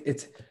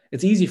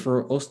it's easy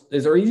for us.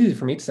 It's or easy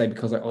for me to say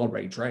because I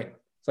already train.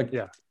 It's like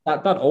Yeah.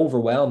 that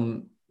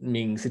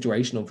overwhelming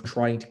situation of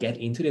trying to get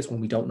into this when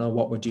we don't know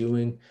what we're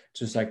doing.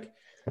 Just like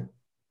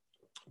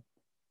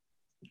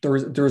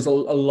there's a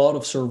lot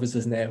of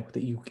services now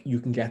that you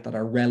can get that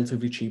are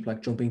relatively cheap,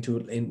 like jumping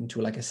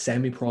into like a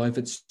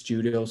semi-private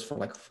studios for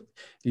like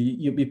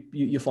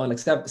you find like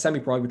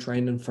semi-private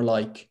training for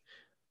like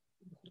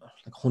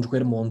 100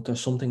 quid a month or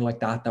something like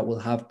that, that will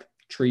have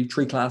three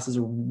classes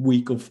a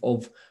week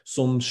of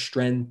some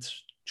strength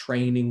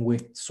training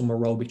with some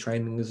aerobic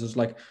training. This is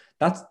like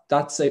that's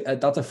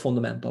a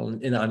fundamental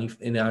in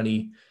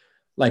any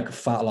like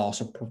fat loss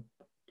or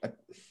like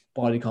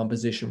body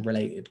composition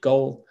related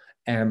goal.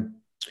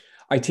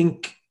 I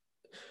think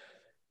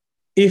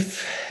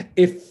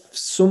if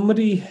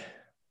somebody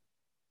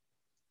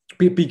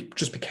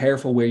just be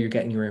careful where you're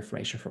getting your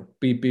information from.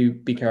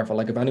 Be careful.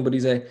 Like, if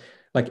anybody's a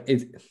like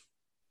it,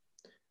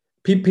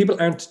 people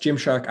aren't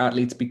Gymshark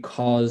athletes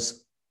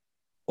because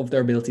of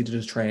their ability to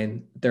just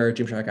train. They're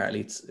Gymshark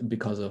athletes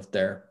because of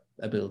their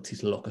ability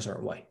to look a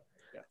certain way.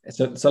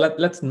 Yeah. So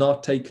let's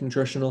not take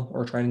nutritional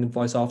or training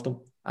advice off them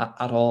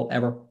at all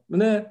ever.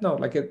 Nah, no,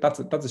 like that's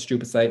a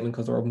stupid statement,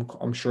 because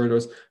I'm sure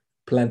there's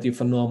plenty of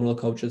phenomenal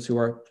coaches who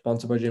are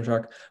sponsored by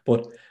Gymshark,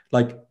 but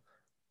like,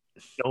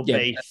 Don't yeah,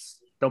 base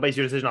don't base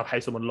your decision off how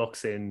someone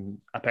looks in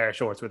a pair of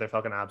shorts with their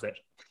fucking abs out.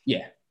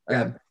 yeah.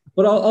 Yeah.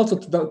 But also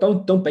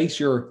don't base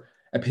your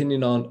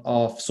opinion on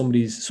off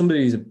somebody's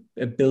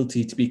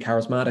ability to be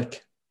charismatic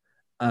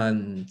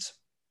and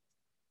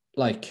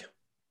like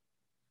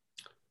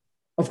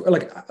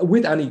like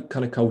with any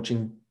kind of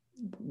coaching,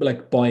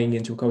 like buying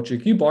into a coach,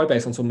 like, you buy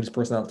based on somebody's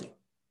personality.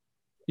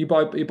 You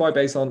buy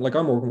based on, like,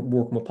 I'm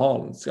working with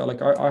Paul, and so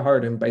like I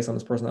hired him based on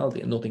his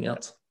personality and nothing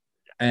else.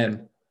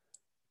 Um,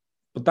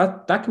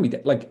 but that can be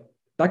like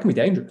that can be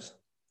dangerous.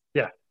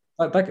 Yeah.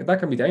 That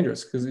can be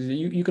dangerous, because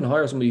you can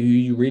hire somebody who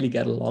you really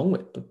get along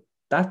with, but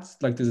that's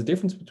like, there's a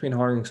difference between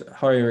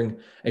hiring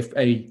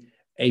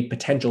a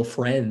potential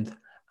friend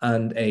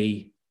and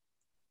a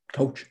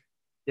coach,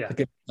 Yeah.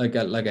 like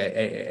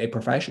a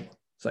professional.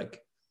 It's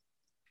like,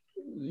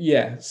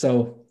 yeah,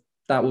 so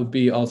that would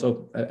be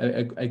also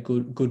a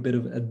good bit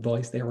of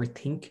advice there, I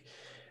think.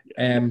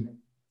 Um,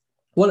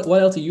 what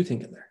else are you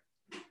thinking there?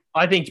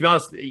 I think, to be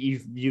honest,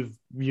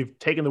 you've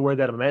taken the word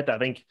out of my mouth. I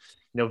think,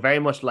 very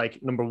much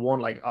like number one,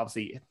 like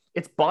obviously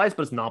it's biased,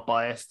 but it's not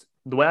biased.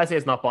 The way I say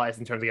it's not biased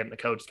in terms of getting a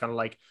coach, it's kind of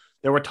like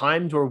there were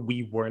times where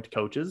we weren't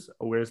coaches,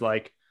 whereas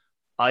like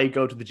I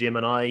go to the gym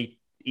and I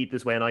eat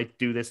this way and I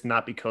do this and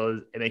that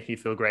because it makes me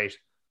feel great.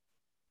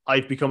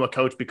 I've become a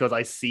coach because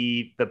I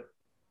see the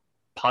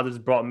positives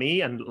brought me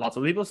and lots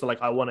of people. So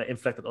like I want to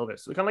inflict on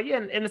others. So kind of like, yeah,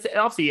 and it's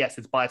obviously, yes,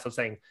 it's biased of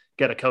saying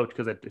get a coach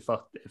because it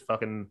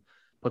fucking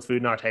puts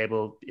food on our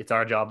table. It's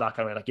our job, that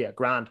kind of way. Like, yeah,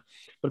 grand.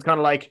 But it's kind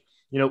of like,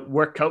 you know,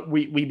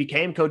 we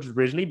became coaches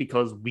originally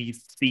because we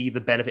see the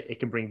benefit it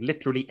can bring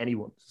literally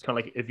anyone. It's kind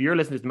of like if you're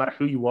listening, no matter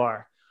who you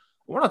are,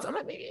 we're not,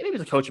 maybe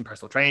it's a coach in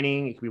personal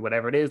training, it could be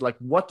whatever it is. Like,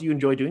 what do you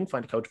enjoy doing?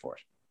 Find a coach for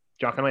it.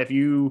 John, kind of if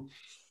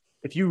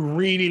you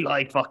really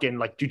like fucking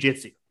like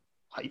jujitsu,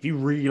 if you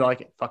really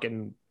like it,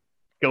 fucking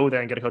go there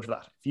and get a coach for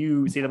that. If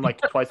you see them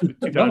like twice, 2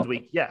 times a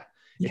week, yeah.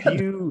 If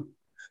you,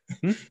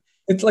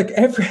 it's like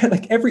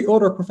every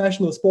other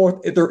professional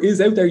sport there is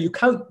out there. You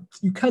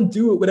can't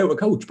do it without a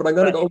coach. But I'm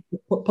gonna go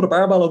put a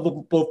barbell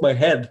above my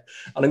head,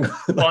 and I'm going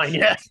fine,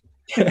 yeah.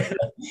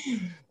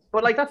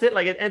 But like that's it.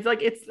 Like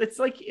it's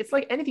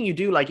like anything you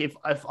do. Like if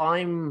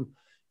I'm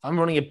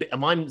running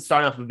I'm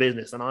starting off a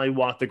business and I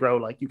want to grow,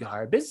 like you can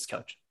hire a business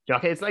coach.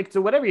 Okay, it's like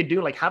so whatever you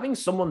do, like having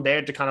someone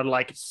there to kind of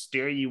like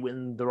steer you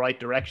in the right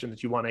direction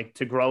that you want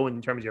to grow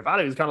in terms of your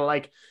values. Kind of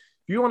like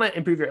if you want to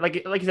improve your like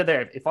you said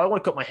there. If I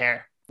want to cut my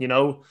hair, you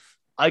know,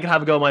 I can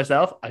have a go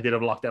myself. I did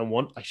have lockdown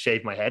one. I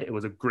shaved my head. It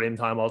was a grim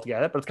time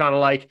altogether. But it's kind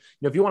of like, you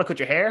know, if you want to cut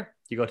your hair,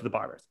 you go to the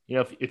barbers. You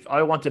know, if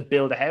I want to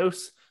build a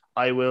house,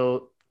 I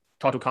will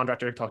talk to a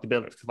contractor, talk to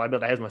builders. Because if I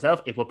build a house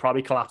myself, it will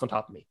probably collapse on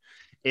top of me.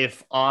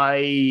 If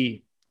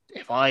I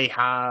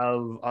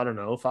have, I don't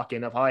know, if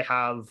I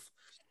have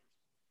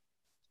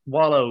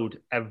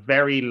swallowed a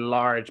very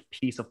large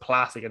piece of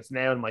plastic, it's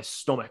now in my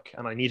stomach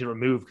and I need to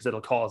remove because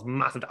it'll cause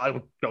massive, I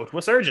would go to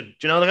a surgeon.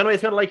 Do you know, the kind of way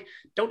it's kind of like,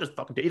 don't just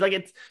fucking do it. Like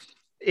it's,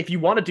 if you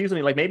want to do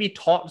something, like maybe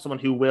talk to someone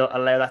who will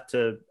allow that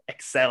to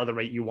excel at the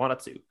rate you want it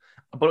to.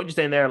 But what you're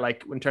saying there,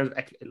 like in terms of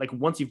like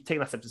once you've taken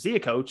that step to see a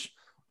coach,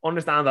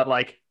 understand that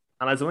like,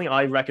 and as something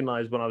I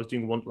recognized when I was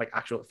doing one like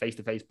actual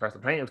face-to-face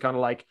personal training, it's kind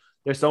of like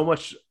there's so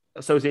much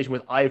association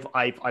with I've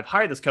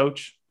hired this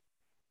coach.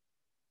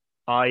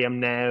 I'm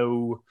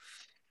now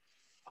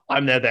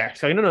there.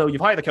 So no,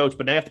 you've hired the coach,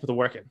 but now you have to put the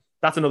work in.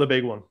 That's another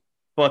big one.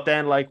 But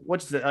then like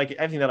what's it, like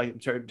everything that like in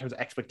terms of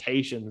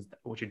expectations,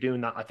 what you're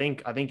doing, that I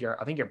think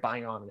you're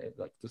bang on it.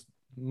 Like just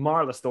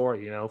moral of the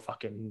story, you know,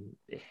 fucking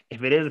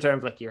if it is in terms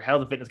of like your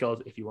health and fitness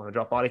goals, if you want to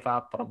drop body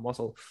fat, put on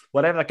muscle,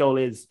 whatever that goal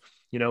is,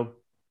 you know,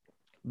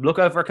 look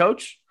out for a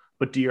coach,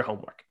 but do your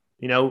homework.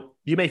 You know,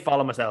 you may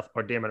follow myself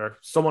or Damon or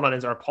someone on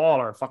Instagram or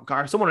Paul or fucking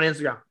Car, someone on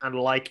Instagram and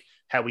like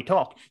how we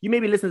talk. You may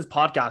be listening to this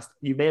podcast.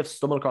 You may have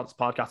stumbled across this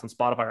podcast on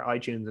Spotify or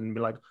iTunes and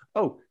be like,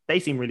 oh, they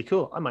seem really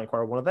cool. I might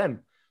acquire one of them.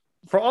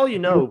 For all you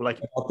know, like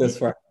this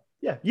far.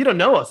 Yeah, you don't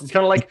know us. It's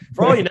kind of like,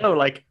 for all you know,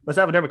 like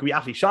myself and Dermot could be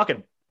absolutely shocking.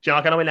 Do you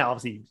know, kind of way now,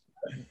 obviously,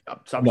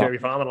 I'm sure you're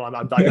phenomenal. I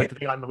like to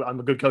think I'm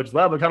a good coach as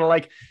well. But kind of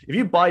like, if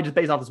you buy just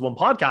based off this one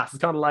podcast, it's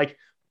kind of like,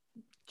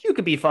 you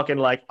could be fucking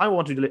like, I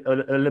want to do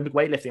Olympic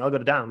weightlifting. I'll go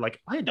down. Like,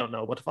 I don't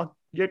know what the fuck.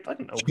 I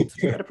don't know what's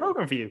the better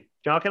program for you. Do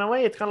you know, kind of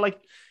way. It's kind of like,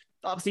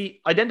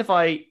 obviously,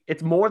 identify.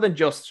 It's more than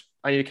just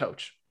I need a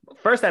coach.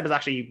 First step is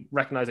actually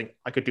recognizing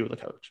I could do with a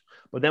coach.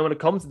 But then when it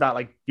comes to that,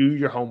 like do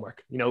your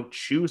homework, you know,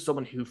 choose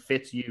someone who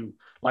fits you.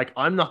 Like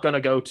I'm not going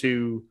to go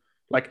to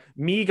like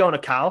me going to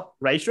Cal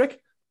Raystrick,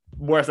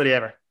 worst idea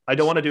ever. I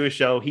don't want to do a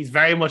show. He's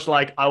very much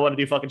like, I want to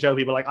do fucking show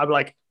people. Like,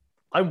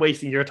 I'm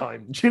wasting your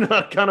time. Do you know,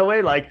 that kind of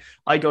way? Like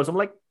I go to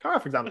someone like Cara,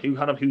 for example,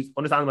 who's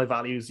understanding my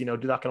values, you know,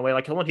 do that kind of way.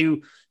 Like someone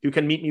who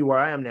can meet me where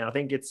I am now. I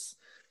think it's,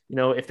 you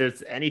know, if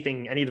there's any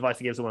advice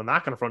to give someone on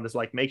that kind of front is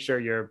like, make sure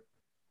you're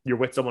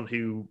with someone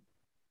who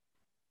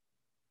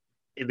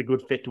is a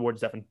good fit towards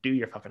yourself and do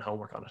your fucking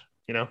homework on it,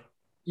 you know?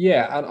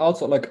 Yeah. And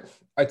also like,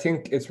 I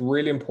think it's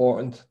really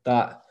important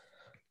that,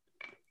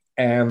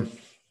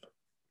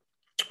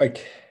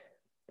 like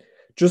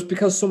just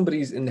because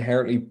somebody's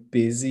inherently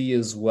busy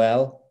as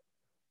well,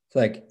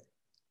 like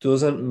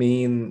doesn't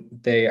mean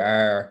they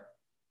are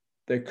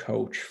the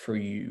coach for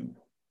you.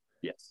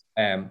 Yes.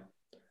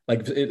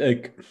 Like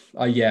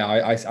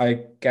I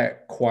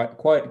get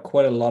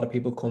quite a lot of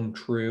people come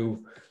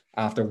through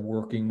after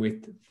working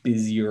with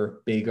busier,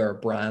 bigger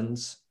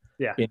brands.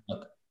 Yeah. Being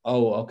like,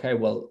 oh, okay,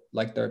 well,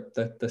 like they're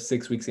the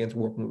 6 weeks into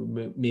working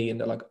with me, and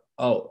they're like,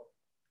 oh,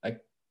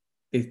 like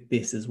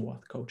this is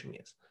what coaching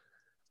is.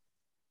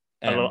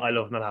 I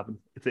love when that happens.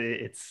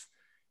 It's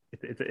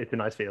a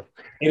nice feel.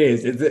 It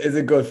is. It's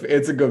a good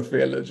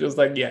feel. It's just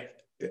like, yeah.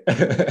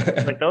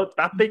 Like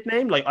that big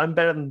name, like I'm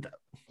better than.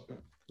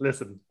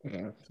 Listen,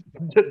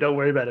 don't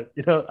worry about it.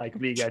 You know, I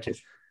completely get you.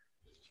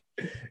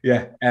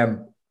 Yeah.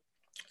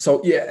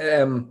 So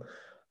yeah.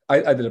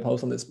 I did a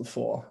post on this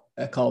before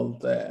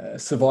called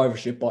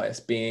survivorship bias,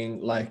 being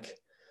like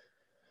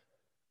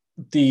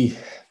the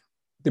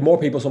more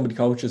people somebody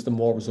coaches, the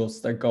more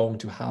results they're going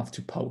to have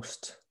to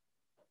post.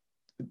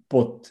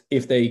 But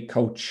if they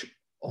coach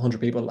 100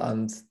 people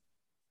and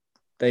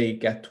they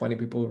get 20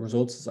 people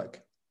results, it's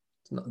like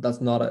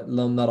that's not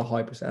a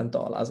high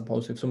percentile, as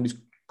opposed to if somebody's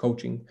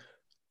coaching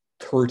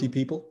 30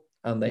 people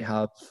and they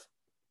have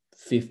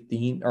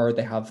 15 or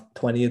they have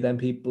 20 of them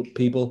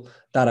people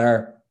that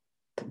are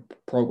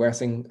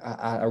progressing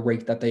at a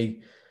rate that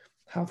they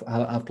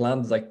have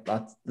planned. It's like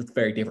that's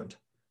very different.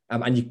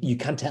 And you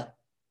can't tell.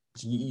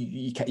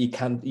 You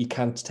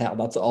can't tell.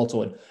 That's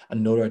also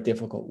another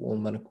difficult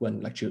one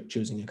when like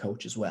choosing a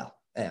coach as well.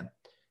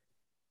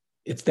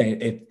 It's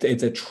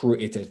a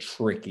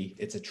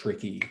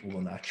tricky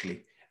one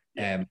actually.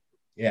 Yeah,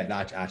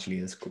 that actually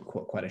is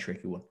quite a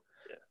tricky one.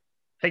 Yeah.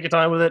 Take your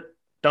time with it.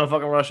 Don't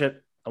fucking rush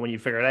it. And when you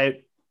figure it out,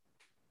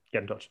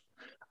 get in touch.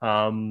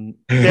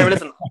 There,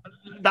 listen,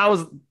 that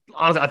was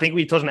honestly, I think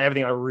we touched on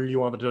everything I really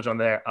wanted to touch on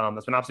there.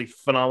 It's been absolutely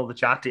phenomenal to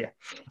chat to you.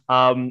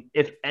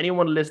 If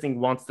anyone listening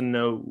wants to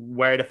know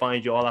where to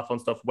find you, all that fun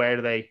stuff, where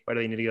do they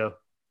need to go?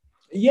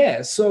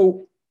 Yeah,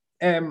 so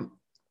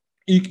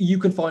you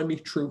can find me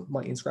through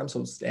my Instagram.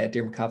 So it's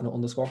Diarmuid Cavanagh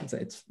 _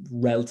 It's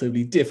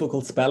relatively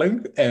difficult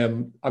spelling.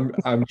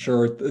 I'm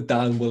sure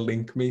Dan will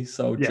link me.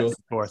 So yes, just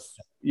of course.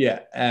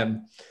 Yeah.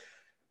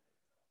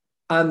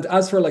 And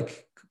as for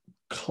like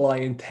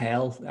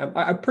clientele,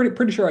 I'm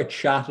pretty sure I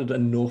chatted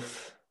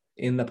enough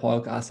in the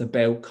podcast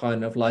about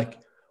kind of like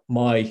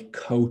my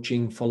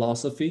coaching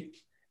philosophy.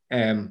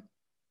 So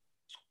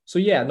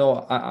yeah,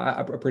 no,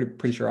 I'm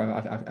pretty sure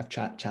I've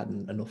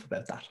chatted enough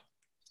about that.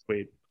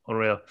 Sweet,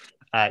 unreal.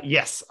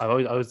 Yes, I've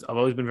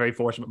always been very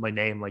fortunate with my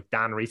name. Like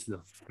Dan Reese is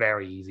a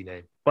very easy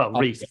name. Well,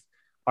 Reese,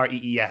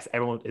 Rees.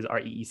 Everyone is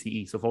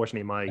Reece. So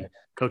fortunately, my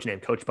coach name,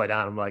 Coached by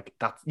Dan. I'm like,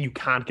 that's you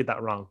can't get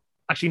that wrong.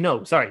 Actually,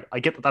 no, sorry, I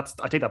take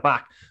that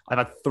back. I've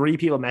had 3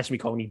 people message me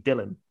calling me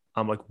Dylan.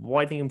 I'm like,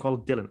 why do you think I'm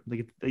called Dylan?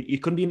 Like,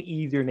 it couldn't be an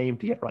easier name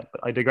to get right,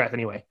 but I digress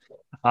anyway.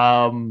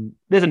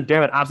 Listen,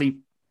 Diarmuid, absolutely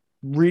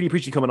really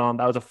appreciate you coming on.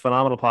 That was a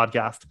phenomenal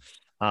podcast.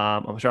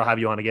 I'm sure I'll have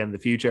you on again in the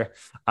future.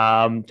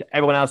 To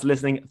everyone else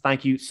listening,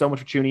 thank you so much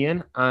for tuning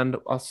in, and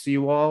I'll see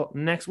you all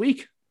next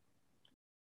week.